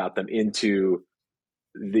learned about them into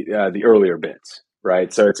the earlier bits,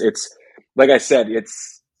 right? So it's like I said,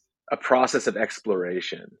 it's a process of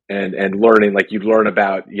exploration and learning. Like you learn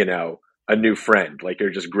about a new friend, like you're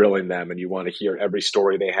just grilling them, and you want to hear every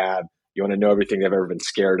story they have. You want to know everything they've ever been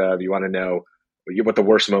scared of. You want to know what the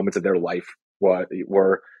worst moments of their life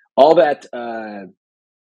were. All that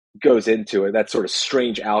goes into it. That sort of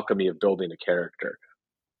strange alchemy of building a character.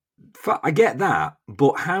 I get that,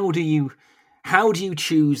 but how do you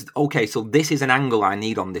choose? Okay, so this is an angle I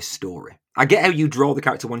need on this story. I get how you draw the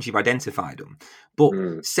character once you've identified them, but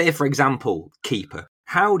say for example, Keeper.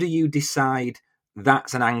 How do you decide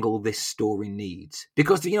that's an angle this story needs?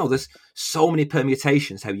 Because there's so many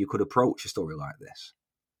permutations how you could approach a story like this.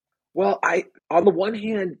 Well, on the one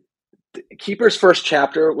hand, Keeper's first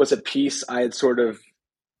chapter was a piece I had sort of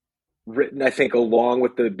written, I think, along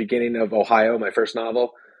with the beginning of Ohio, my first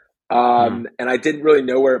novel. And I didn't really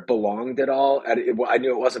know where it belonged at all. I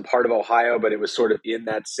knew it wasn't part of Ohio, but it was sort of in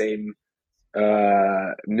that same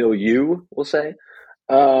milieu, we'll say.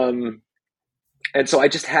 And so I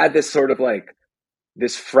just had this sort of like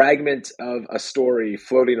this fragment of a story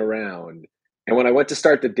floating around. And when I went to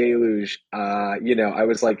start the Deluge, I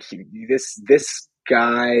was like, this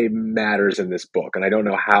guy matters in this book. And I don't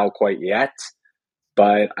know how quite yet,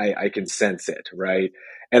 but I can sense it, right?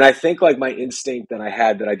 And I think like my instinct that I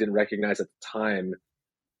had that I didn't recognize at the time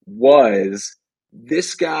was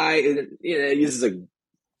this guy, he uses a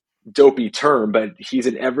dopey term, but he's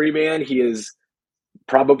an everyman. He is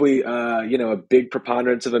probably, a big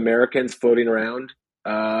preponderance of Americans floating around,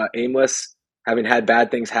 aimless, having had bad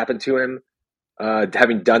things happen to him,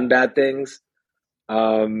 having done bad things.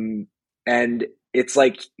 And it's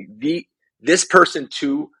like this person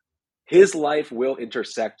too, his life will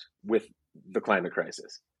intersect with the climate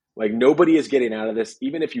crisis. Like nobody is getting out of this,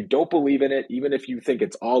 even if you don't believe in it, even if you think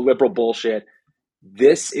it's all liberal bullshit.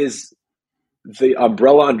 This is the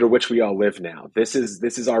umbrella under which we all live now. This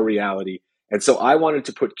is our reality. And so I wanted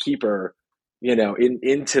to put Keeper,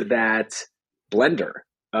 into that blender,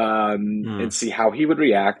 and see how he would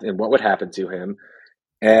react and what would happen to him.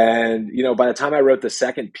 And, by the time I wrote the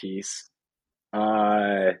second piece,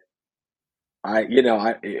 I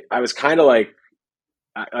was kind of like,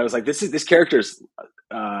 I was like, this character's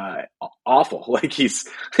awful. Like he's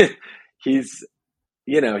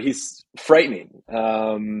frightening.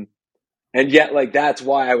 And yet, like, that's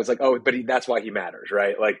why I was like, oh, but that's why he matters,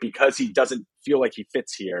 right? Like, because he doesn't feel like he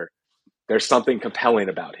fits here, there's something compelling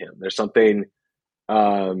about him. There's something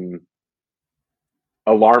alarming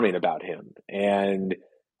about him. And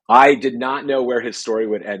I did not know where his story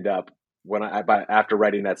would end up after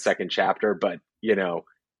writing that second chapter, but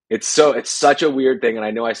it's such a weird thing. And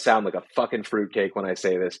I know I sound like a fucking fruitcake when I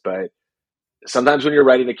say this, but sometimes when you're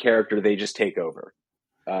writing a character, they just take over.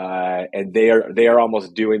 And they are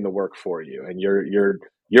almost doing the work for you, and you're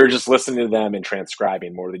just listening to them and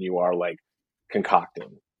transcribing more than you are like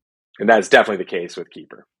concocting. And that's definitely the case with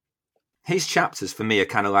Keeper. His chapters for me are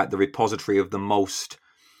kind of like the repository of the most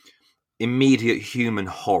immediate human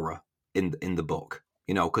horror in the book,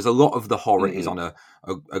 because a lot of the horror is on a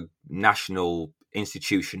national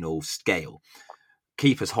institutional scale.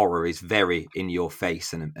 Keeper's horror is very in your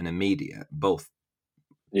face and immediate, both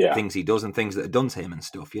things he does and things that are done to him and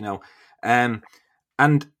stuff, and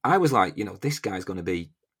I was like, this guy's going to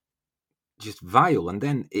be just vile. And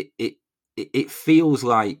then it feels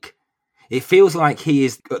like he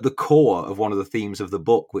is at the core of one of the themes of the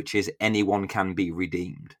book, which is anyone can be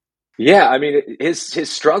redeemed. Yeah, I mean, his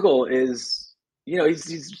struggle is,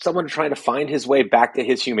 he's someone trying to find his way back to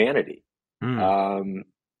his humanity. And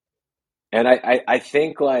I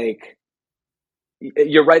think like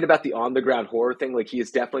you're right about the on the ground horror thing. Like he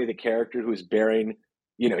is definitely the character who's bearing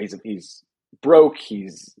he's broke,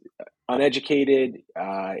 he's uneducated,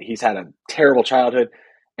 he's had a terrible childhood,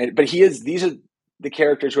 but these are the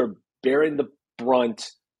characters who are bearing the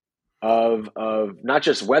brunt of not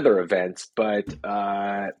just weather events, but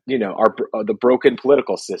the broken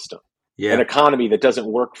political system, an Yeah. economy that doesn't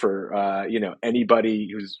work for anybody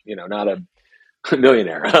who's not a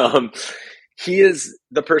millionaire. He is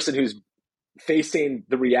the person who's facing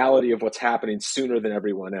the reality of what's happening sooner than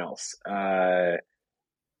everyone else. But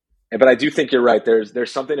I do think you're right.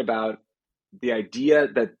 There's something about the idea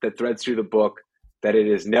that threads through the book that it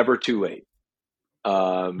is never too late.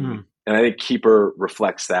 And I think Keeper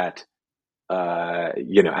reflects that.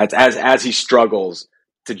 As he struggles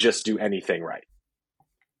to just do anything right.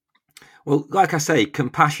 Well, like I say,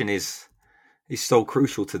 compassion is so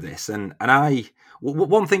crucial to this, and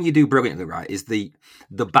one thing you do brilliantly, right, is the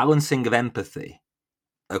balancing of empathy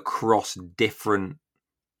across different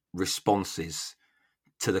responses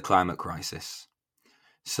to the climate crisis.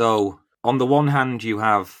 So on the one hand, you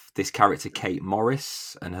have this character Kate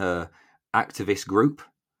Morris and her activist group,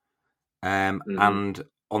 and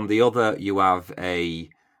on the other, you have a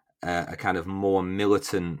kind of more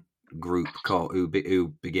militant group who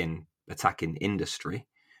begin attacking industry,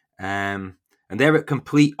 and they're at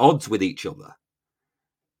complete odds with each other.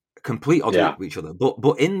 With each other.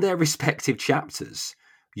 But in their respective chapters,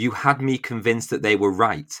 you had me convinced that they were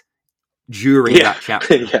right during that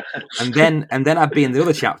chapter. Yeah. And then I'd be in the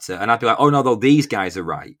other chapter and I'd be like, oh no, these guys are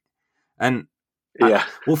right. And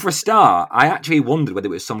for a start, I actually wondered whether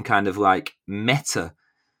it was some kind of like meta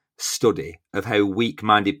study of how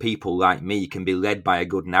weak-minded people like me can be led by a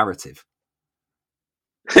good narrative.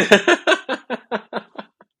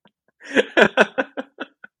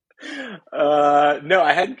 No,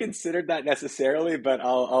 I hadn't considered that necessarily, but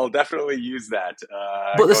I'll definitely use that.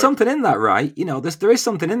 But there's something in that, right? There is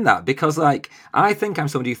something in that, because like I think I'm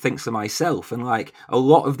somebody who thinks of myself, and like a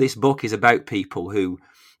lot of this book is about people who,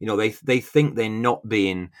 they think they're not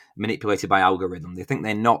being manipulated by algorithm. They think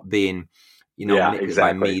they're not being, manipulated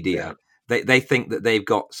by media. Yeah. They think that they've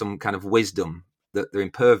got some kind of wisdom, that they're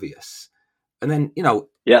impervious. And then,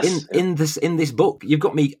 in this book, you've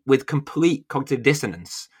got me with complete cognitive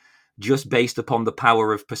dissonance, just based upon the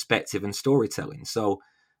power of perspective and storytelling. So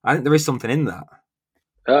I think there is something in that.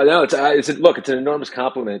 No, it's an enormous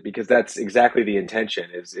compliment, because that's exactly the intention.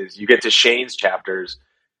 Is you get to Shane's chapters,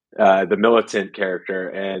 the militant character,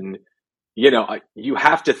 and you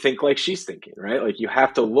have to think like she's thinking, right? Like you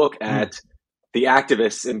have to look at the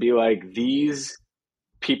activists and be like, these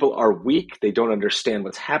people are weak. They don't understand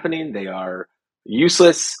what's happening. They are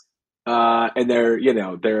useless, and they're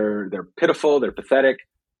pitiful. They're pathetic,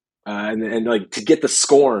 and like to get the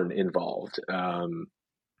scorn involved from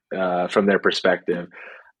their perspective.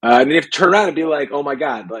 And then you have to turn around and be like, oh my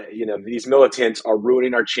God, these militants are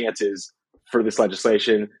ruining our chances for this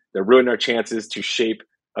legislation. They're ruining our chances to shape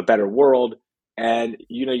a better world. And,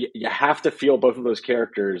 you have to feel both of those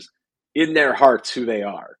characters in their hearts who they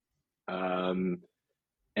are. And,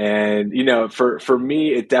 for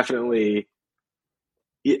me, it definitely,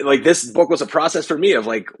 like, this book was a process for me of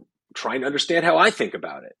like trying to understand how I think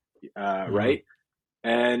about it. Right.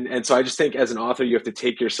 And so I just think as an author, you have to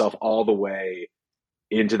take yourself all the way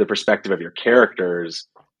into the perspective of your characters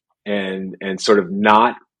and sort of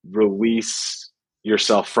not release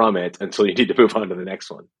yourself from it until you need to move on to the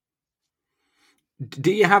next one.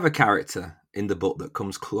 Do you have a character in the book that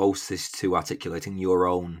comes closest to articulating your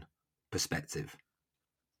own perspective?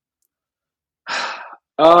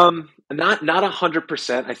 Not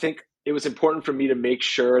 100%. I think it was important for me to make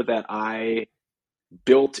sure that I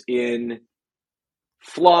built in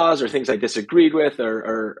flaws or things I disagreed with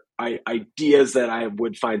or ideas that I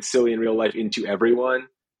would find silly in real life into everyone.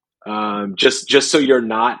 Just so you're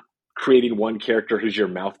not creating one character who's your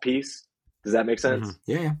mouthpiece. Does that make sense?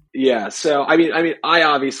 Mm-hmm. Yeah. So, I mean, I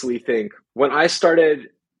obviously think when I started,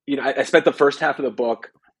 I spent the first half of the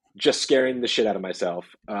book just scaring the shit out of myself,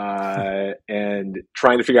 and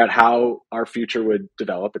trying to figure out how our future would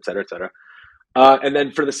develop, et cetera, et cetera. And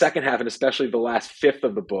then for the second half, and especially the last fifth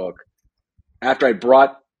of the book, after I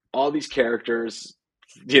brought all these characters,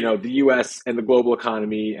 the U.S. and the global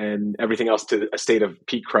economy and everything else to a state of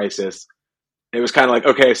peak crisis, it was kind of like,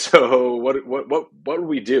 okay, so what would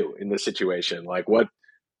we do in this situation? Like, what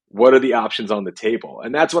are the options on the table?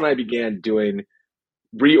 And that's when I began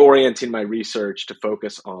reorienting my research to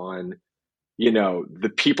focus on,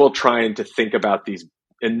 the people trying to think about these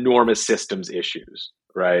enormous systems issues,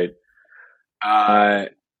 right?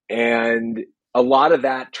 And a lot of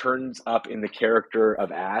that turns up in the character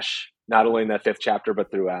of Ash, not only in that fifth chapter, but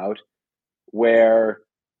throughout, where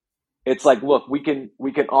it's like, look, we can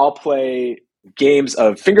all play games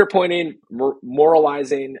of finger pointing,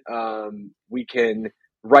 moralizing. We can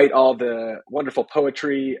write all the wonderful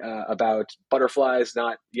poetry about butterflies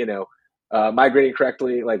not, migrating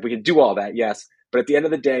correctly. Like, we can do all that, yes. But at the end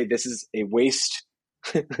of the day, this is a waste.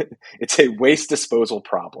 It's a waste disposal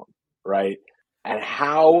problem, right? And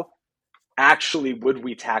how actually would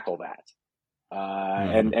we tackle that?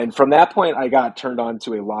 And from that point, I got turned on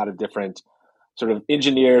to a lot of different sort of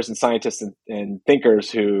engineers and scientists and thinkers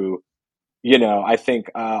who, I think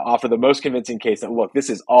offer the most convincing case that, look, this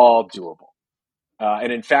is all doable.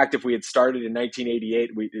 And in fact, if we had started in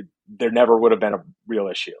 1988, there never would have been a real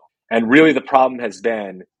issue. And really, the problem has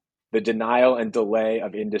been the denial and delay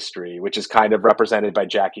of industry, which is kind of represented by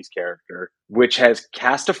Jackie's character, which has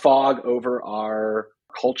cast a fog over our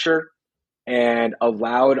culture and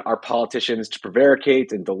allowed our politicians to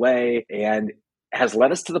prevaricate and delay, and has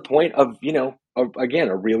led us to the point of, again,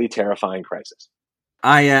 a really terrifying crisis.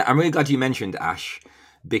 I'm really glad you mentioned Ash,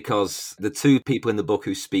 because the two people in the book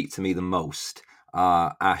who speak to me the most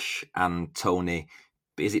are Ash and Tony.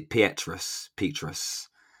 Is it Petrus?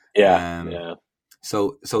 Yeah.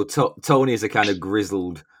 So Tony is a kind of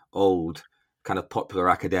grizzled, old, kind of popular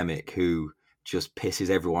academic who just pisses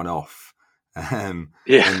everyone off. And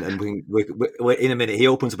we're in a minute, he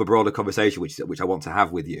opens up a broader conversation, which I want to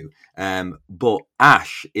have with you. But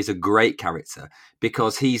Ash is a great character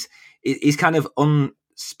because he's kind of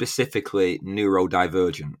unspecifically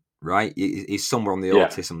neurodivergent, right? He's somewhere on the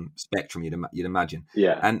autism spectrum, you'd imagine.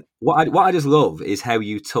 Yeah. And what I just love is how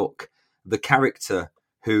you took the character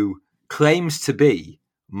who claims to be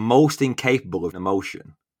most incapable of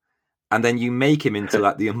emotion, and then you make him into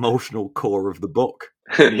like the emotional core of the book.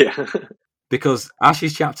 Yeah. Because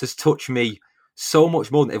Ash's chapters touch me so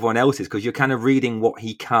much more than everyone else's, because you're kind of reading what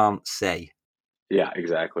he can't say. Yeah,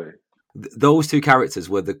 exactly. Those two characters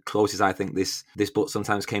were the closest I think this book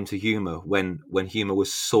sometimes came to humor when humor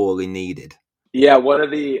was sorely needed. Yeah, one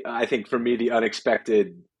of the, I think for me, the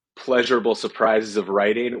unexpected, pleasurable surprises of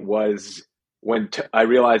writing was when I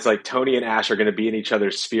realized like Tony and Ash are going to be in each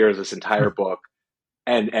other's spheres this entire book,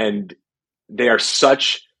 and they are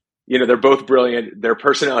such, they're both brilliant. Their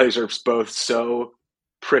personalities are both so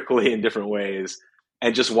prickly in different ways,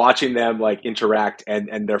 and just watching them like interact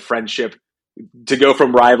and their friendship, to go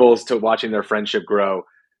from rivals to watching their friendship grow,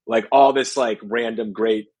 like all this like random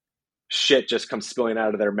great shit just comes spilling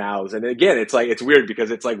out of their mouths. And again, it's like, it's weird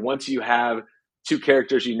because it's like, once you have two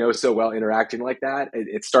characters so well interacting like that,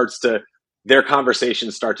 it starts to, their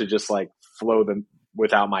conversations start to just like flow them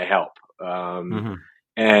without my help.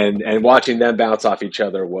 And watching them bounce off each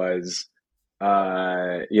other was,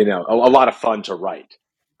 a lot of fun to write.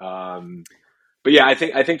 But yeah, I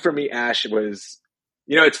think for me, Ash was,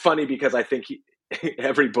 it's funny because I think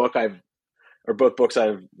every book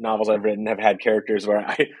novels I've written have had characters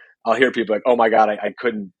where I'll hear people like, oh my God, I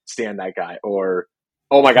couldn't stand that guy, or,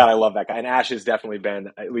 oh my God, I love that guy. And Ash has definitely been,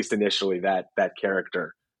 at least initially, that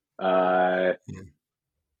character, who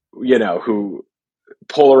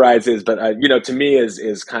polarizes, but, to me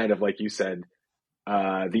is kind of like you said,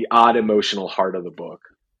 the odd emotional heart of the book.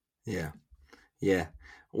 Yeah. Yeah.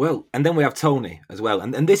 Well, and then we have Tony as well.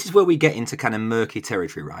 And this is where we get into kind of murky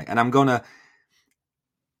territory, right? And I'm gonna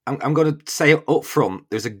say up front,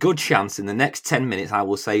 there's a good chance in the next 10 minutes I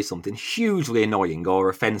will say something hugely annoying or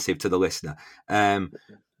offensive to the listener.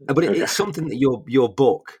 But it's something that your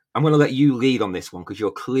book, I'm going to let you lead on this one because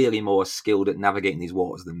you're clearly more skilled at navigating these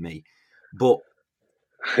waters than me. But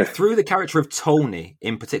through the character of Tony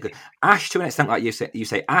in particular, Ash, to an extent, like you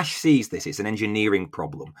say, Ash sees this, it's an engineering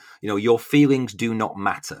problem. Your feelings do not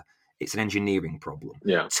matter. It's an engineering problem.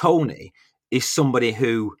 Yeah. Tony is somebody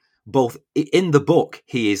who, both in the book,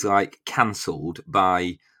 he is like cancelled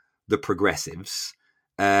by the progressives,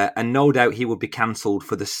 and no doubt he would be cancelled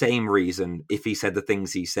for the same reason if he said the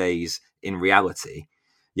things he says in reality.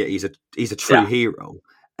 Yet he's a true hero.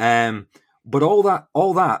 But all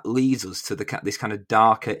that leads us to this kind of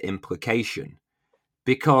darker implication,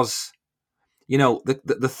 because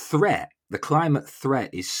the threat, the climate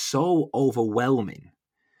threat, is so overwhelming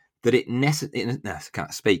that it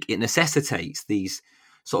necessitates these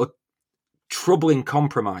sort of troubling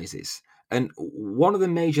compromises. And one of the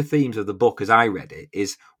major themes of the book, as I read it,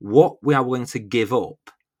 is what we are willing to give up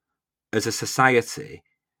as a society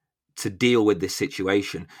to deal with this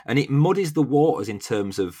situation. And it muddies the waters in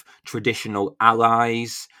terms of traditional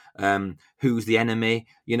allies, who's the enemy,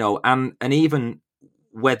 and even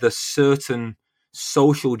whether certain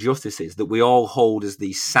social justices that we all hold as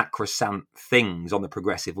these sacrosanct things on the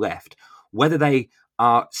progressive left, whether they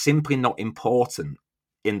are simply not important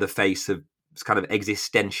in the face of kind of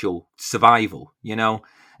existential survival.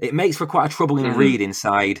 It makes for quite a troubling read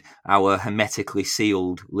inside our hermetically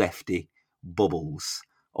sealed lefty bubbles.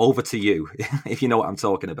 Over to you, if you know what I'm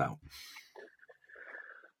talking about.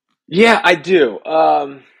 Yeah, I do.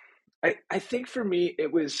 I think for me,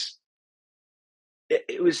 it was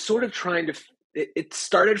sort of trying to. It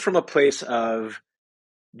started from a place of,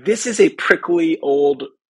 this is a prickly old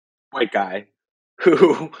white guy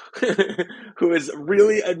who who is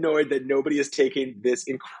really annoyed that nobody is taking this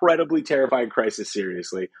incredibly terrifying crisis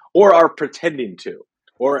seriously, or are pretending to,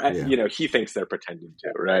 or he thinks they're pretending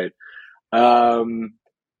to, right?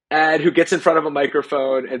 And who gets in front of a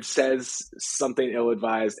microphone and says something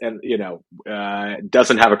ill-advised, and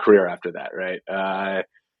doesn't have a career after that, right?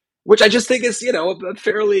 Which I just think is, a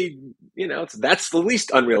fairly, that's the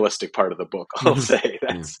least unrealistic part of the book. I'll say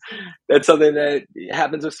that's something that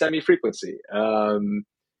happens with semi-frequency.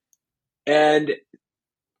 And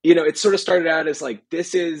it sort of started out as like,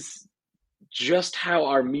 this is just how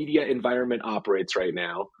our media environment operates right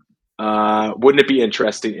now. Wouldn't it be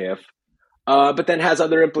interesting if? But then has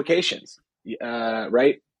other implications,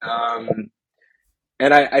 right? And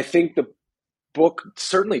I think the book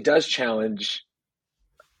certainly does challenge,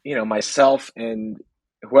 myself and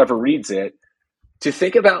whoever reads it to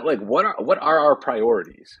think about, like, what are our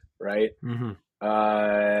priorities, right?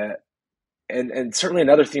 And certainly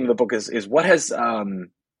another theme of the book is what has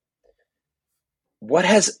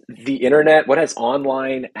the internet, what has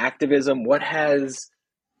online activism, what has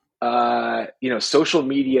social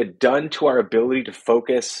media done to our ability to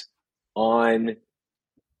focus on,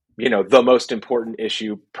 the most important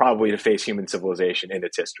issue probably to face human civilization in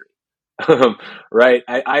its history. Right?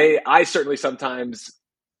 I certainly sometimes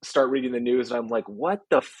start reading the news and I'm like, what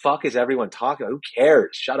the fuck is everyone talking about? Who cares?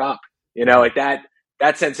 Shut up. Like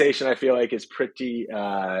that sensation, I feel like, is pretty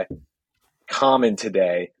common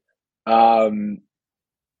today.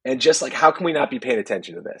 And just like, how can we not be paying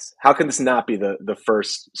attention to this? How can this not be the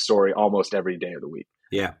first story almost every day of the week?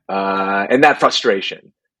 Yeah. And that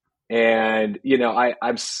frustration. And,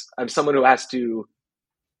 I'm someone who has to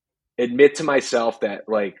admit to myself that,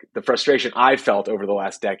 like, the frustration I felt over the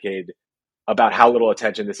last decade about how little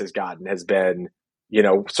attention this has gotten has been,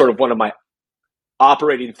 sort of one of my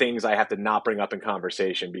operating things I have to not bring up in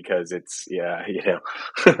conversation, because it's,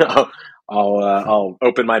 I'll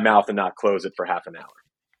open my mouth and not close it for half an hour.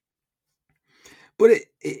 But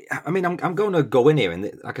I'm going to go in here,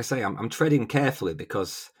 and like I say, I'm treading carefully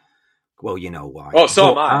because, well, you know why. Oh,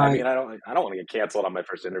 so am I. I don't want to get canceled on my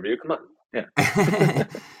first interview. Come on, yeah.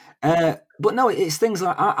 But no, it's things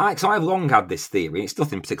like so I've long had this theory. It's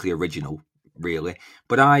nothing particularly original, really.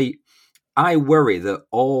 But I worry that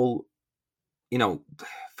all,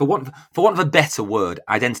 for want of a better word,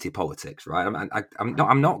 identity politics, right?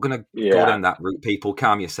 I'm not going to go down that route. People,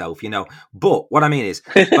 calm yourself, But what I mean is,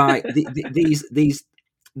 by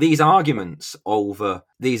these arguments over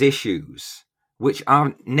these issues, which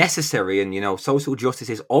are necessary, and social justice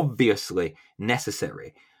is obviously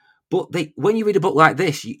necessary. But when you read a book like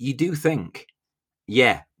this, you do think,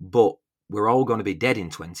 yeah, but we're all going to be dead in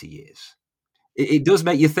 20 years. It does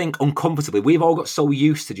make you think uncomfortably. We've all got so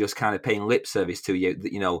used to just kind of paying lip service to you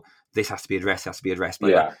that, this has to be addressed.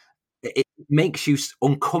 But it makes you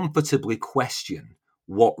uncomfortably question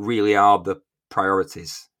what really are the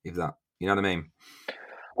priorities, if that, you know what I mean?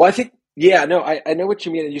 Well, I think, I know what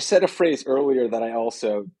you mean. And you said a phrase earlier that I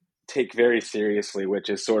also take very seriously, which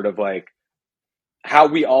is sort of like how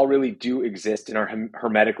we all really do exist in our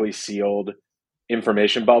hermetically sealed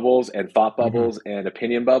information bubbles and thought bubbles and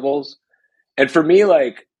opinion bubbles. And for me,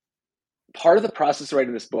 like, part of the process of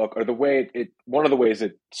writing this book, or one of the ways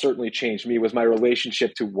it certainly changed me, was my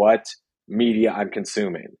relationship to what media I'm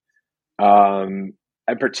consuming. And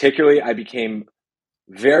particularly, I became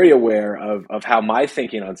very aware of how my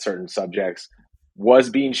thinking on certain subjects was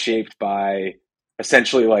being shaped by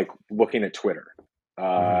essentially, like, looking at Twitter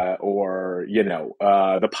or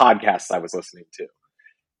the podcasts I was listening to,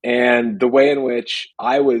 and the way in which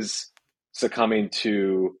I was succumbing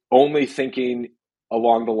to only thinking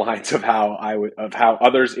along the lines of how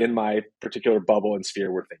others in my particular bubble and sphere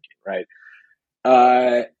were thinking, right?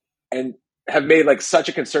 And have made, like, such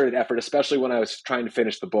a concerted effort, especially when I was trying to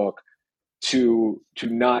finish the book, to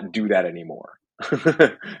not do that anymore,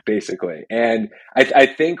 basically. And I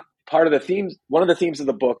think one of the themes of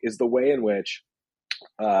the book is the way in which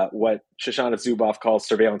what Shoshana Zuboff calls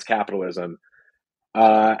surveillance capitalism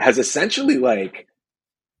has essentially, like,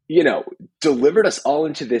 delivered us all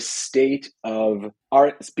into this state of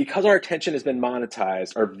because our attention has been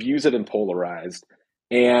monetized, our views have been polarized,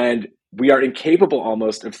 and we are incapable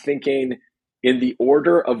almost of thinking in the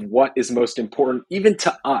order of what is most important, even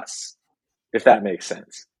to us, if that makes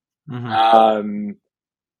sense.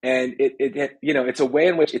 And it's a way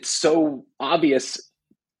in which it's so obvious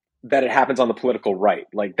that it happens on the political right.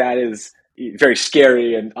 Like that is very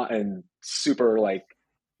scary and super like,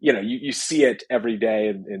 you see it every day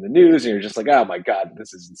in the news and you're just like, oh my God,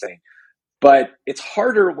 this is insane. But it's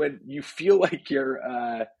harder when you feel like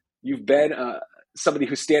you've been somebody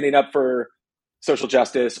who's standing up for social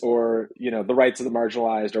justice or the rights of the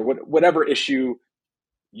marginalized or whatever issue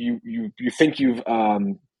you think you've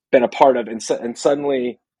been a part of, and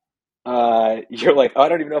suddenly you're like, oh, I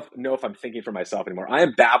don't even know if I'm thinking for myself anymore. I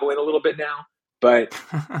am babbling a little bit now, but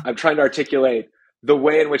I'm trying to articulate the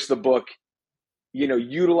way in which the book,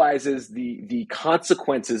 utilizes the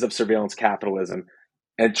consequences of surveillance capitalism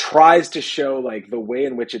and tries to show like the way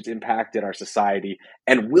in which it's impacted our society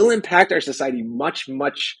and will impact our society in much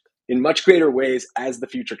greater ways as the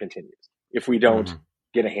future continues if we don't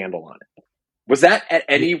get a handle on it. Was that at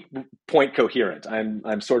any point coherent?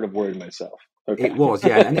 I'm sort of worried myself. Okay. It was,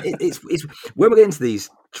 yeah, and it's when we get into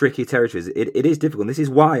these tricky territories, it is difficult. And this is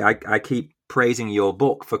why I keep praising your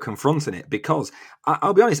book for confronting it, because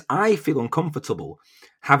I'll be honest, I feel uncomfortable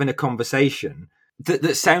having a conversation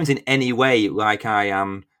that sounds in any way like I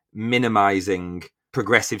am minimizing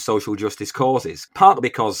progressive social justice causes, partly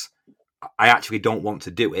because I actually don't want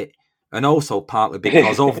to do it, and also partly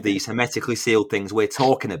because of these hermetically sealed things we're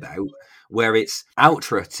talking about, where it's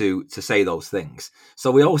outre to say those things.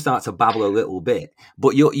 So we all start to babble a little bit.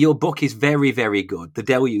 But your book is very, very good. The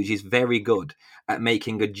Deluge is very good at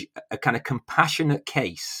making a kind of compassionate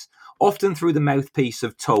case, often through the mouthpiece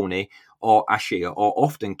of Tony or Ashia, or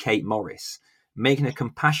often Kate Morris, making a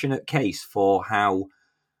compassionate case for how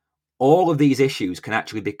all of these issues can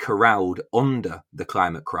actually be corralled under the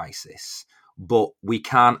climate crisis. But we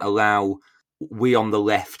can't allow we on the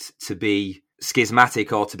left to be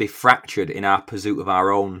schismatic or to be fractured in our pursuit of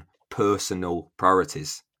our own personal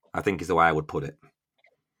priorities, I think is the way I would put it.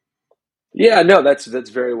 Yeah, no, that's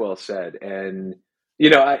very well said. And,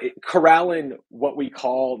 corralling what we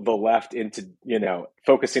call the left into,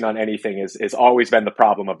 focusing on anything is always been the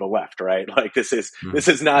problem of the left, right? Like this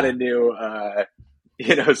is not a new,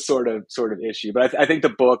 sort of issue. But I think the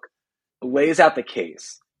book lays out the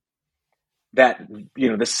case that,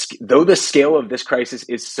 though the scale of this crisis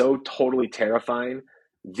is so totally terrifying,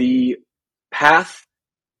 the path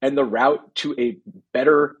and the route to a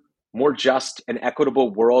better, more just and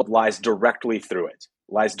equitable world lies directly through it,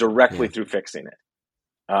 through fixing it.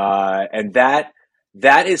 And that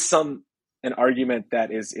is an argument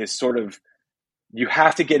that is sort of, you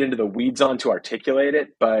have to get into the weeds on to articulate it.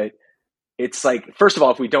 But it's like, first of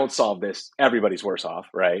all, if we don't solve this, everybody's worse off,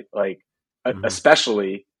 right? Like,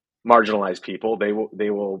 especially marginalized people,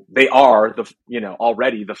 they are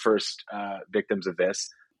already the first victims of this.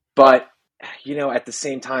 But at the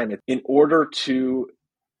same time, in order to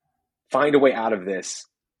find a way out of this,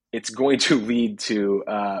 it's going to lead to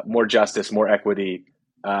more justice, more equity,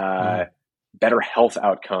 better health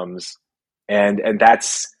outcomes, and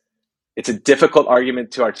it's a difficult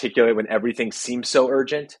argument to articulate when everything seems so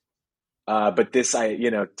urgent. But this,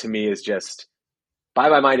 to me, is just, by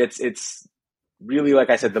my mind, it's really, like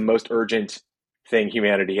I said, the most urgent thing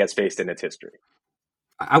humanity has faced in its history.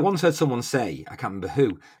 I once heard someone say, I can't remember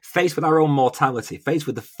who, faced with our own mortality, faced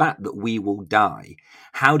with the fact that we will die,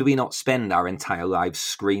 how do we not spend our entire lives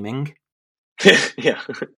screaming? Yeah.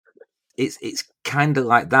 It's kind of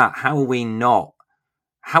like that. How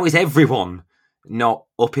is everyone not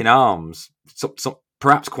up in arms? So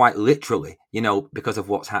perhaps quite literally, because of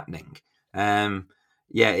what's happening.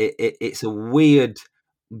 It's a weird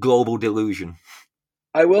global delusion.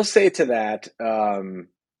 I will say to that, and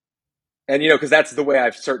because that's the way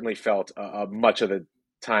I've certainly felt much of the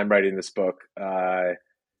time writing this book.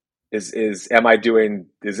 Is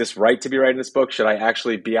this right to be writing this book? Should I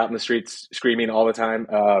actually be out in the streets screaming all the time?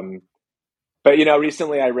 But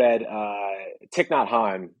recently I read Thich Nhat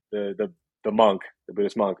Hanh, the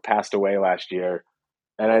Buddhist monk, passed away last year,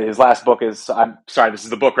 and his last book is, I'm sorry, this is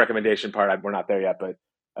the book recommendation part. We're not there yet, but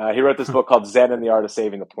he wrote this book called Zen and the Art of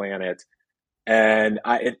Saving the Planet, and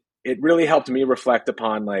it really helped me reflect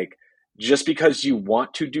upon, like, just because you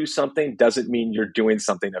want to do something doesn't mean you're doing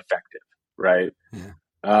something effective, right?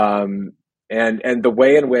 Yeah. And the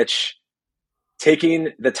way in which taking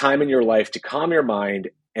the time in your life to calm your mind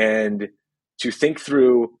and to think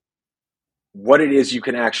through what it is you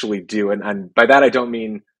can actually do. And by that, I don't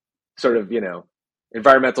mean sort of,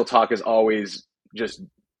 environmental talk is always just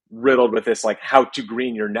riddled with this, like, how to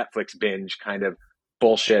green your Netflix binge kind of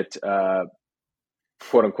bullshit,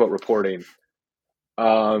 quote unquote, reporting.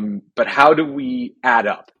 But how do we add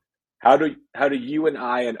up? How do you and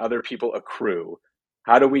I and other people accrue?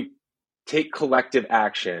 How do we take collective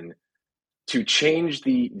action to change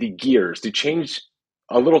the gears, to change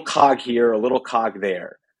a little cog here, a little cog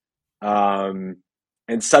there. And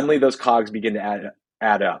suddenly those cogs begin to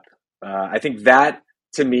add up. I think that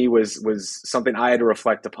to me was something I had to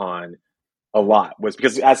reflect upon a lot, was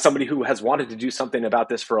because as somebody who has wanted to do something about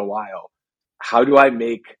this for a while, how do I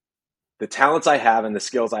make the talents I have and the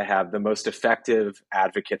skills I have the most effective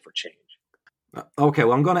advocate for change? Okay,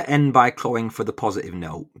 well, I'm going to end by calling for the positive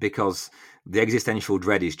note, because the existential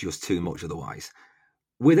dread is just too much otherwise.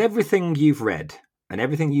 With everything you've read and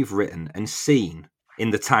everything you've written and seen in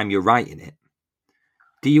the time you're writing it,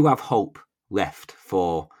 do you have hope left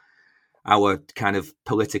for our kind of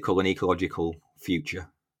political and ecological future?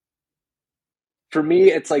 For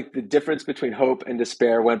me, it's like the difference between hope and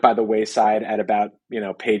despair went by the wayside at about,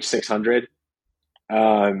 page 600.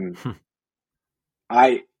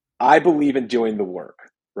 I believe in doing the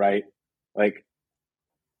work, right? Like,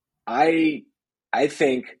 I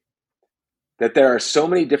think that there are so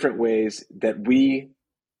many different ways that we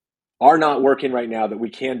are not working right now that we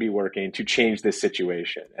can be working to change this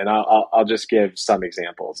situation. And I'll just give some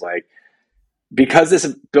examples. Like, because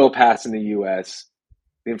this bill passed in the U.S.,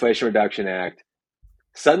 the Inflation Reduction Act,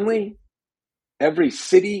 suddenly every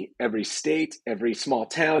city, every state, every small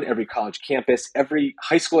town, every college campus, every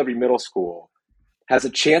high school, every middle school has a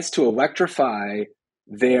chance to electrify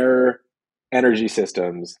their energy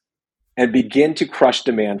systems and begin to crush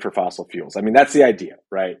demand for fossil fuels. I mean, that's the idea,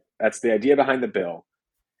 right? That's the idea behind the bill.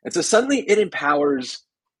 And so suddenly it empowers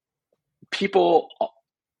people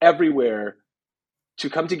everywhere to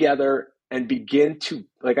come together and begin to,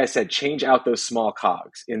 like I said, change out those small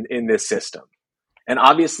cogs in this system. And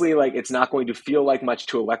obviously, like, it's not going to feel like much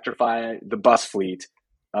to electrify the bus fleet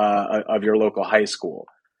of your local high school.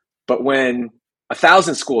 But when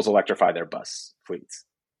 1,000 schools electrify their bus fleets,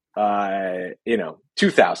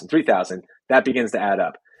 2,000, 3,000, that begins to add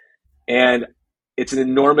up. And it's an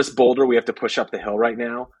enormous boulder we have to push up the hill right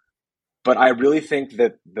now. But I really think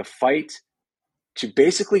that the fight to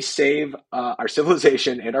basically save our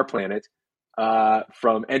civilization and our planet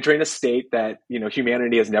from entering a state that,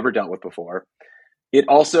 humanity has never dealt with before, it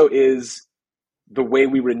also is the way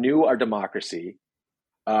we renew our democracy.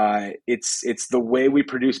 It's the way we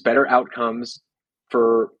produce better outcomes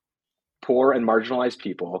for poor and marginalized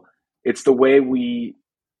people. It's the way we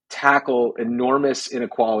tackle enormous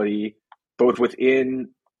inequality, both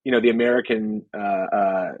within, the American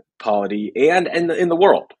polity and in the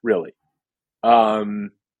world, really.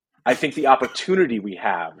 I think the opportunity we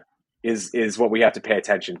have is what we have to pay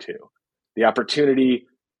attention to. The opportunity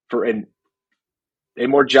for a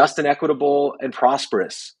more just and equitable and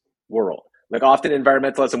prosperous world. Like, often in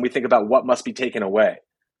environmentalism, we think about what must be taken away,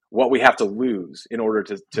 what we have to lose in order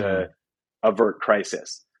to avert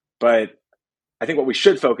crisis. But I think what we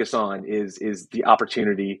should focus on is the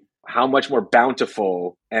opportunity, how much more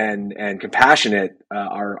bountiful and compassionate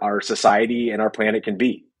our society and our planet can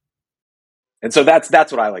be. And so that's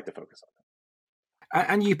what I like to focus on.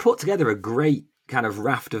 And you put together a great kind of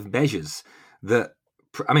raft of measures that,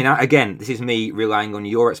 I mean, again, this is me relying on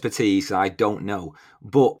your expertise. I don't know.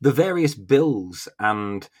 But the various bills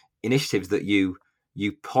and initiatives that you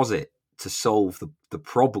posit to solve the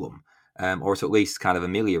problem, or to at least kind of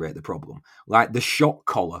ameliorate the problem, like the shock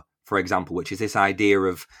collar, for example, which is this idea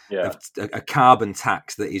of a carbon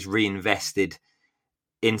tax that is reinvested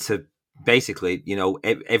into basically,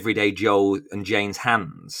 everyday Joe and Jane's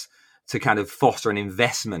hands to kind of foster an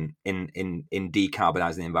investment in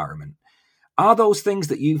decarbonising the environment. Are those things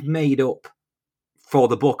that you've made up for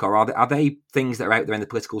the book, or are they things that are out there in the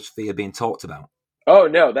political sphere being talked about? Oh,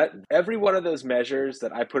 no, that every one of those measures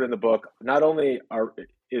that I put in the book not only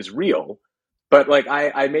is real, but like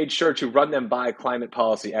I made sure to run them by climate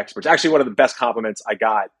policy experts. Actually, one of the best compliments I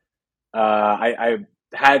got, I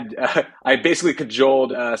basically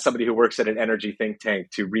cajoled somebody who works at an energy think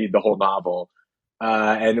tank to read the whole novel.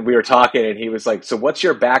 And we were talking, and he was like, "So what's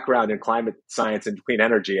your background in climate science and clean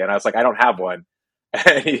energy?" And I was like, "I don't have one."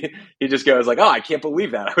 And he just goes like, "Oh, I can't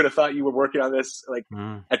believe that. I would have thought you were working on this like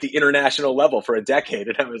at the international level for a decade."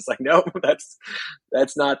 And I was like, "No,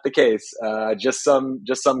 that's not the case. Just some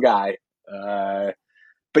guy."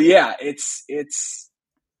 But yeah, it's it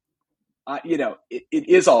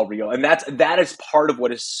is all real, and that is part of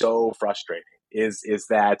what is so frustrating is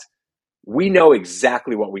that we know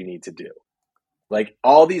exactly what we need to do. Like,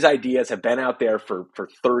 all these ideas have been out there for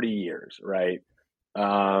 30 years, right?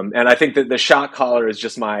 And I think that the shock collar is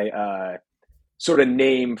just my sort of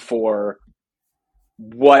name for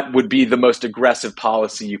what would be the most aggressive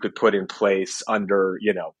policy you could put in place under,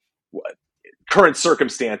 current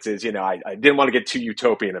circumstances. I didn't want to get too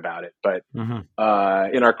utopian about it, but in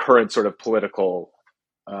our current sort of political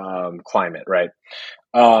climate, right?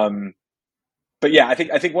 But yeah, I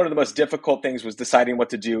think one of the most difficult things was deciding what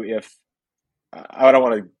to do if I don't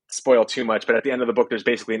want to spoil too much, but at the end of the book, there's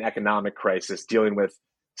basically an economic crisis dealing with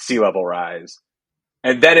sea level rise,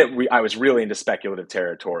 and then I was really into speculative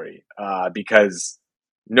territory because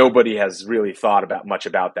nobody has really thought about much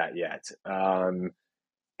about that yet.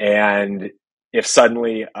 And if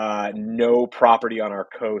suddenly no property on our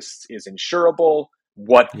coasts is insurable,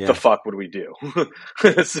 what the fuck would we do?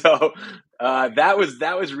 So that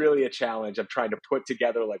was really a challenge of trying to put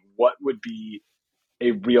together like what would be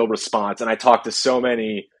a real response. And I talked to so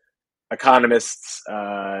many economists,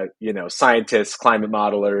 scientists, climate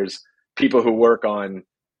modelers, people who work on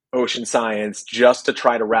ocean science, just to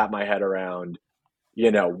try to wrap my head around,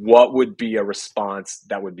 what would be a response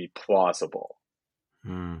that would be plausible.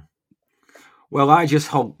 Well, I just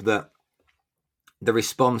hope that the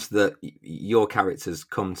response that your characters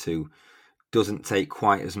come to doesn't take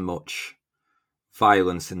quite as much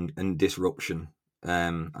violence and disruption.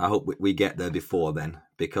 I hope we get there before then,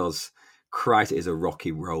 because Christ, it is a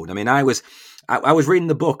rocky road. I mean, I was reading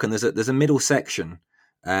the book, and there's a middle section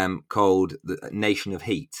called The Nation of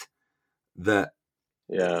Heat that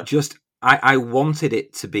just I wanted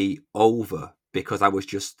it to be over, because it was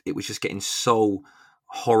just getting so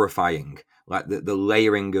horrifying, like the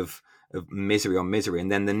layering of misery on misery.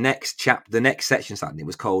 And then the next section started, it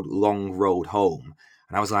was called Long Road Home,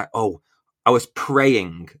 and I was like, oh, I was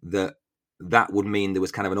praying that would mean there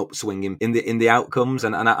was kind of an upswing in the outcomes,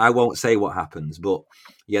 and I won't say what happens, but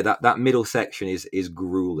yeah, that middle section is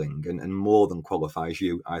grueling and more than qualifies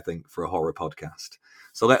you, I think, for a horror podcast.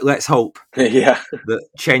 So let's hope that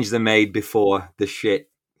changes are made before the shit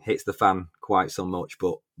hits the fan quite so much,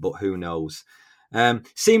 but who knows.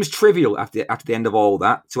 Seems trivial after the end of all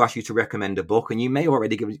that to ask you to recommend a book, and you may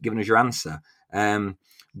already given us your answer.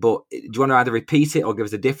 But do you want to either repeat it or give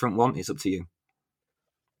us a different one? It's up to you.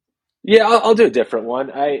 Yeah, I'll do a different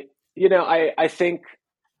one. I think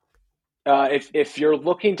if you're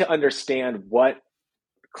looking to understand what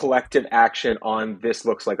collective action on this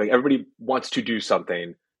looks like everybody wants to do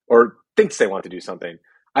something or thinks they want to do something.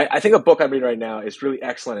 I think a book I'm reading right now is really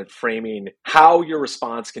excellent at framing how your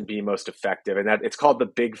response can be most effective, and that it's called The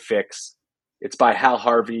Big Fix. It's by Hal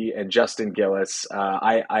Harvey and Justin Gillis.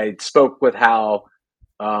 I spoke with Hal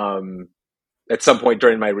at some point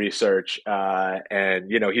during my research, and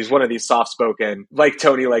he's one of these soft-spoken, like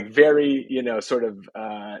Tony, like very sort of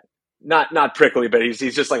not prickly, but he's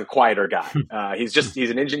just like a quieter guy. He's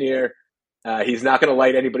an engineer. He's not going to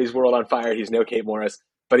light anybody's world on fire. He's no Kate Morris,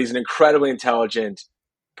 but he's an incredibly intelligent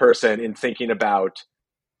person in thinking about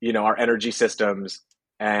our energy systems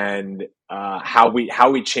and how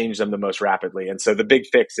we change them the most rapidly. And so The Big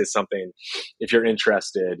Fix is something, if you're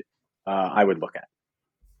interested, I would look at.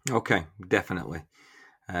 Okay, definitely.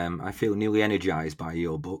 I feel newly energized by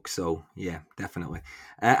your book, so yeah, definitely.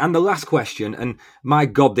 And the last question, and my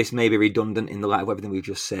God, this may be redundant in the light of everything we've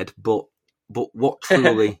just said, but what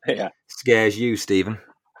truly scares you, Stephen?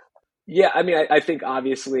 Yeah, I mean, I think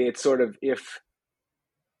obviously it's sort of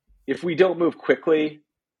if we don't move quickly,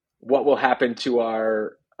 what will happen to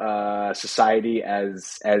our society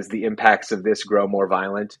as the impacts of this grow more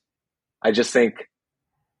violent? I just think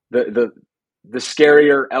the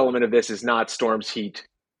scarier element of this is not storms, heat,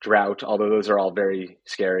 drought, although those are all very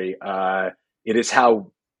scary. It is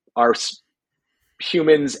how our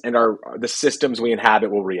humans and the systems we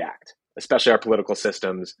inhabit will react, especially our political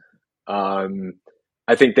systems.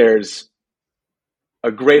 I think there's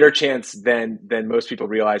a greater chance than most people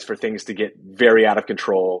realize for things to get very out of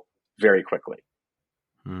control very quickly.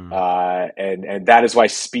 And that is why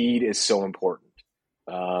speed is so important.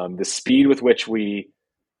 The speed with which we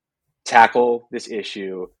tackle this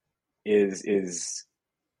issue is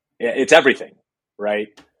it's everything, right?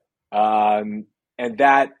 And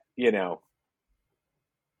that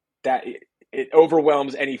that it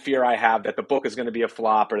overwhelms any fear I have that the book is going to be a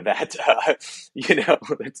flop, or that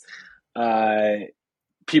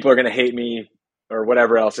people are going to hate me, or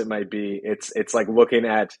whatever else it might be. It's like looking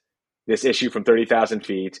at this issue from 30,000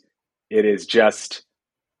 feet. It is just,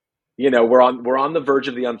 we're on the verge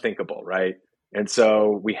of the unthinkable, right? And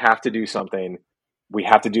so we have to do something. We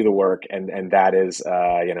have to do the work, and that is,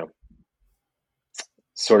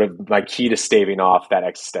 sort of my key to staving off that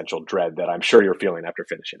existential dread that I'm sure you're feeling after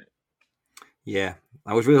finishing it. Yeah,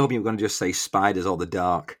 I was really hoping you were going to just say spiders or the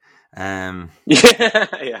dark. No.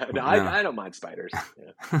 I don't mind spiders.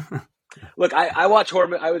 Yeah. Look, I watch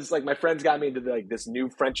horror. I was like, my friends got me into this new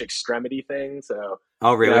French Extremity thing. So,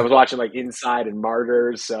 oh really? I was watching like Inside and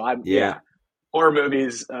Martyrs. So horror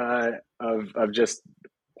movies of just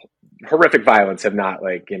horrific violence have not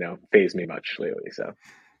fazed me much lately. So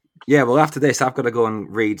Yeah, well, after this, I've got to go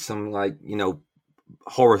and read some, like,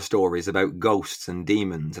 horror stories about ghosts and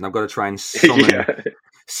demons, and I've got to try and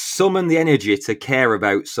summon the energy to care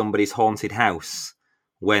about somebody's haunted house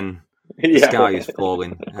when the sky is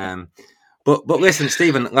falling. But listen,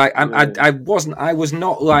 Stephen, like I was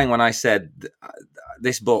not lying when I said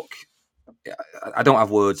this book. I don't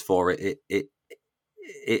have words for it.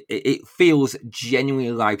 It feels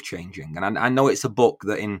genuinely life changing, and I know it's a book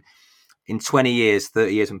that in 20 years,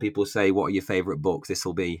 30 years, when people say what are your favorite books, this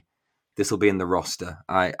will be in the roster.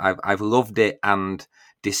 I've loved it and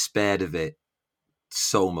despaired of it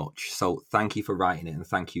so much. So thank you for writing it, and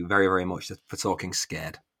thank you very, very much for talking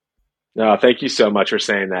Scared. No, thank you so much for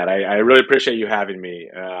saying that. I really appreciate you having me.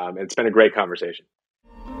 It's been a great conversation.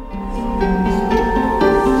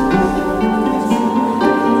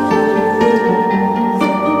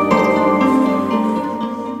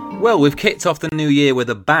 Well, we've kicked off the new year with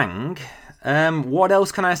a bang. What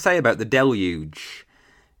else can I say about The Deluge?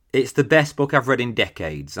 It's the best book I've read in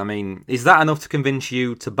decades. I mean, is that enough to convince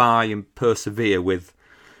you to buy and persevere with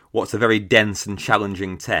what's a very dense and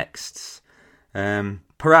challenging text?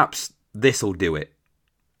 Perhaps this'll do it.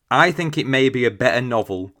 I think it may be a better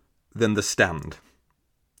novel than The Stand.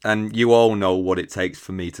 And you all know what it takes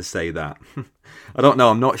for me to say that. I don't know,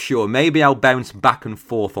 I'm not sure. Maybe I'll bounce back and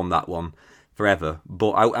forth on that one forever.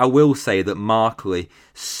 But I will say that Markley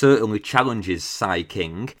certainly challenges Cy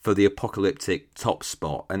King for the apocalyptic top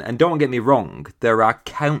spot. And don't get me wrong, there are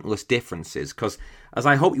countless differences, because as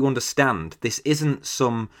I hope you understand, this isn't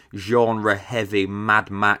some genre-heavy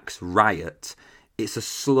Mad Max riot. It's a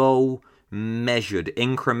slow, measured,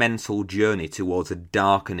 incremental journey towards a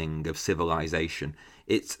darkening of civilization.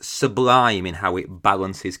 It's sublime in how it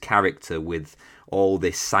balances character with all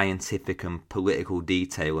this scientific and political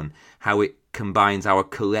detail, and how it combines our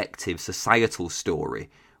collective societal story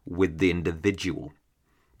with the individual.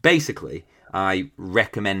 Basically, I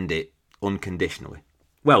recommend it unconditionally.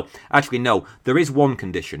 Well, actually, no, there is one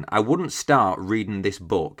condition. I wouldn't start reading this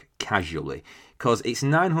book casually, because it's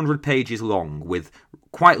 900 pages long with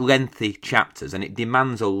quite lengthy chapters, and it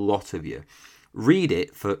demands a lot of you. Read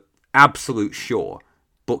it for absolute sure,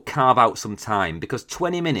 but carve out some time, because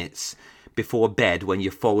 20 minutes before bed when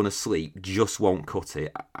you've fallen asleep just won't cut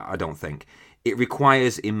it, I don't think. It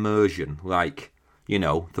requires immersion, like,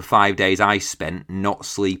 the 5 days I spent not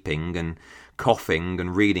sleeping and coughing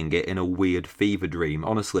and reading it in a weird fever dream.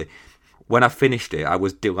 Honestly, when I finished it, I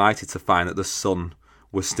was delighted to find that the sun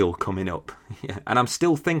was still coming up. And I'm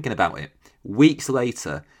still thinking about it. Weeks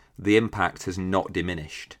later, the impact has not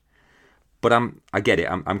diminished. But I get it,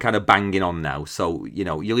 I'm kind of banging on now. So,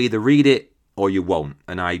 you'll either read it or you won't.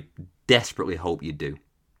 And I desperately hope you do.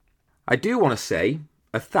 I do want to say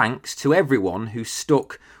a thanks to everyone who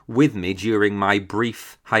stuck with me during my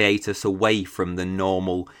brief hiatus away from the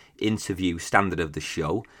normal interview standard of the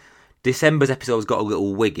show. December's episodes got a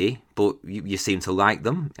little wiggy, but you seem to like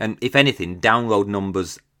them. And if anything, download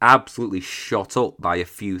numbers absolutely shot up by a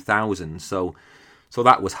few thousand. So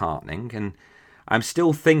that was heartening. And I'm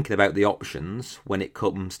still thinking about the options when it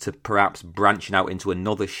comes to perhaps branching out into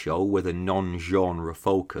another show with a non-genre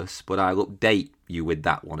focus, but I'll update you with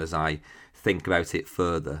that one as I think about it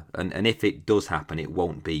further. And if it does happen, it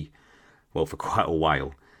won't be, well, for quite a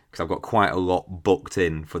while, because I've got quite a lot booked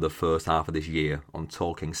in for the first half of this year on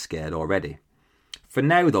Talking Scared already. For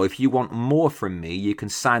now, though, if you want more from me, you can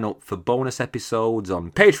sign up for bonus episodes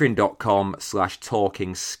on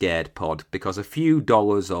patreon.com/talkingscaredpod, because a few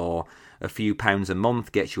dollars or a few pounds a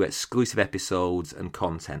month gets you exclusive episodes and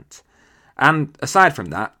content. And aside from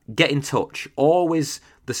that, get in touch. Always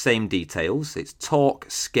the same details. It's Talk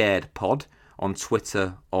Scared Pod on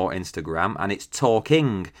Twitter or Instagram, and it's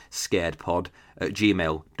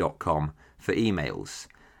talkingscaredpod@gmail.com for emails.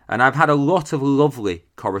 And I've had a lot of lovely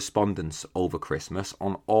correspondence over Christmas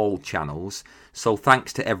on all channels, so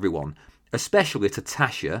thanks to everyone, especially to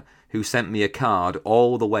Tasha, who sent me a card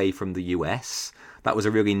all the way from the US. That was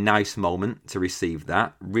a really nice moment to receive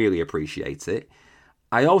that. Really appreciate it.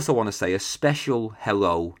 I also want to say a special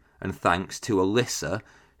hello and thanks to Alyssa,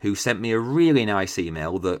 who sent me a really nice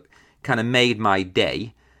email that kind of made my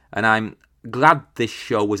day. And I'm glad this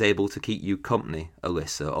show was able to keep you company,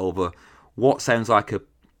 Alyssa, over what sounds like a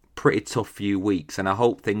pretty tough few weeks. And I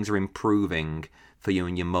hope things are improving for you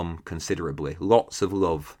and your mum considerably. Lots of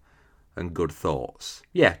love and good thoughts.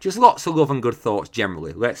 Yeah, just lots of love and good thoughts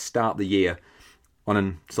generally. Let's start the year on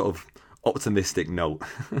a sort of optimistic note.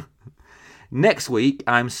 Next week,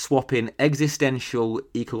 I'm swapping existential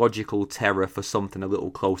ecological terror for something a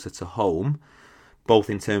little closer to home, both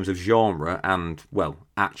in terms of genre and, well,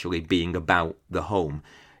 actually being about the home.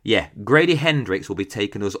 Yeah, Grady Hendrix will be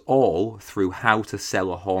taking us all through how to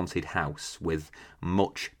sell a haunted house with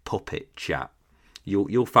much puppet chat.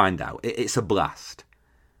 You'll find out. It's a blast.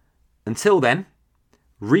 Until then,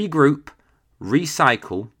 regroup,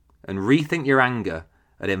 recycle, and rethink your anger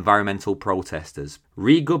at environmental protesters.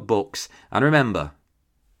 Read good books, and remember,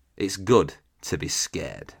 it's good to be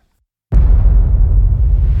scared.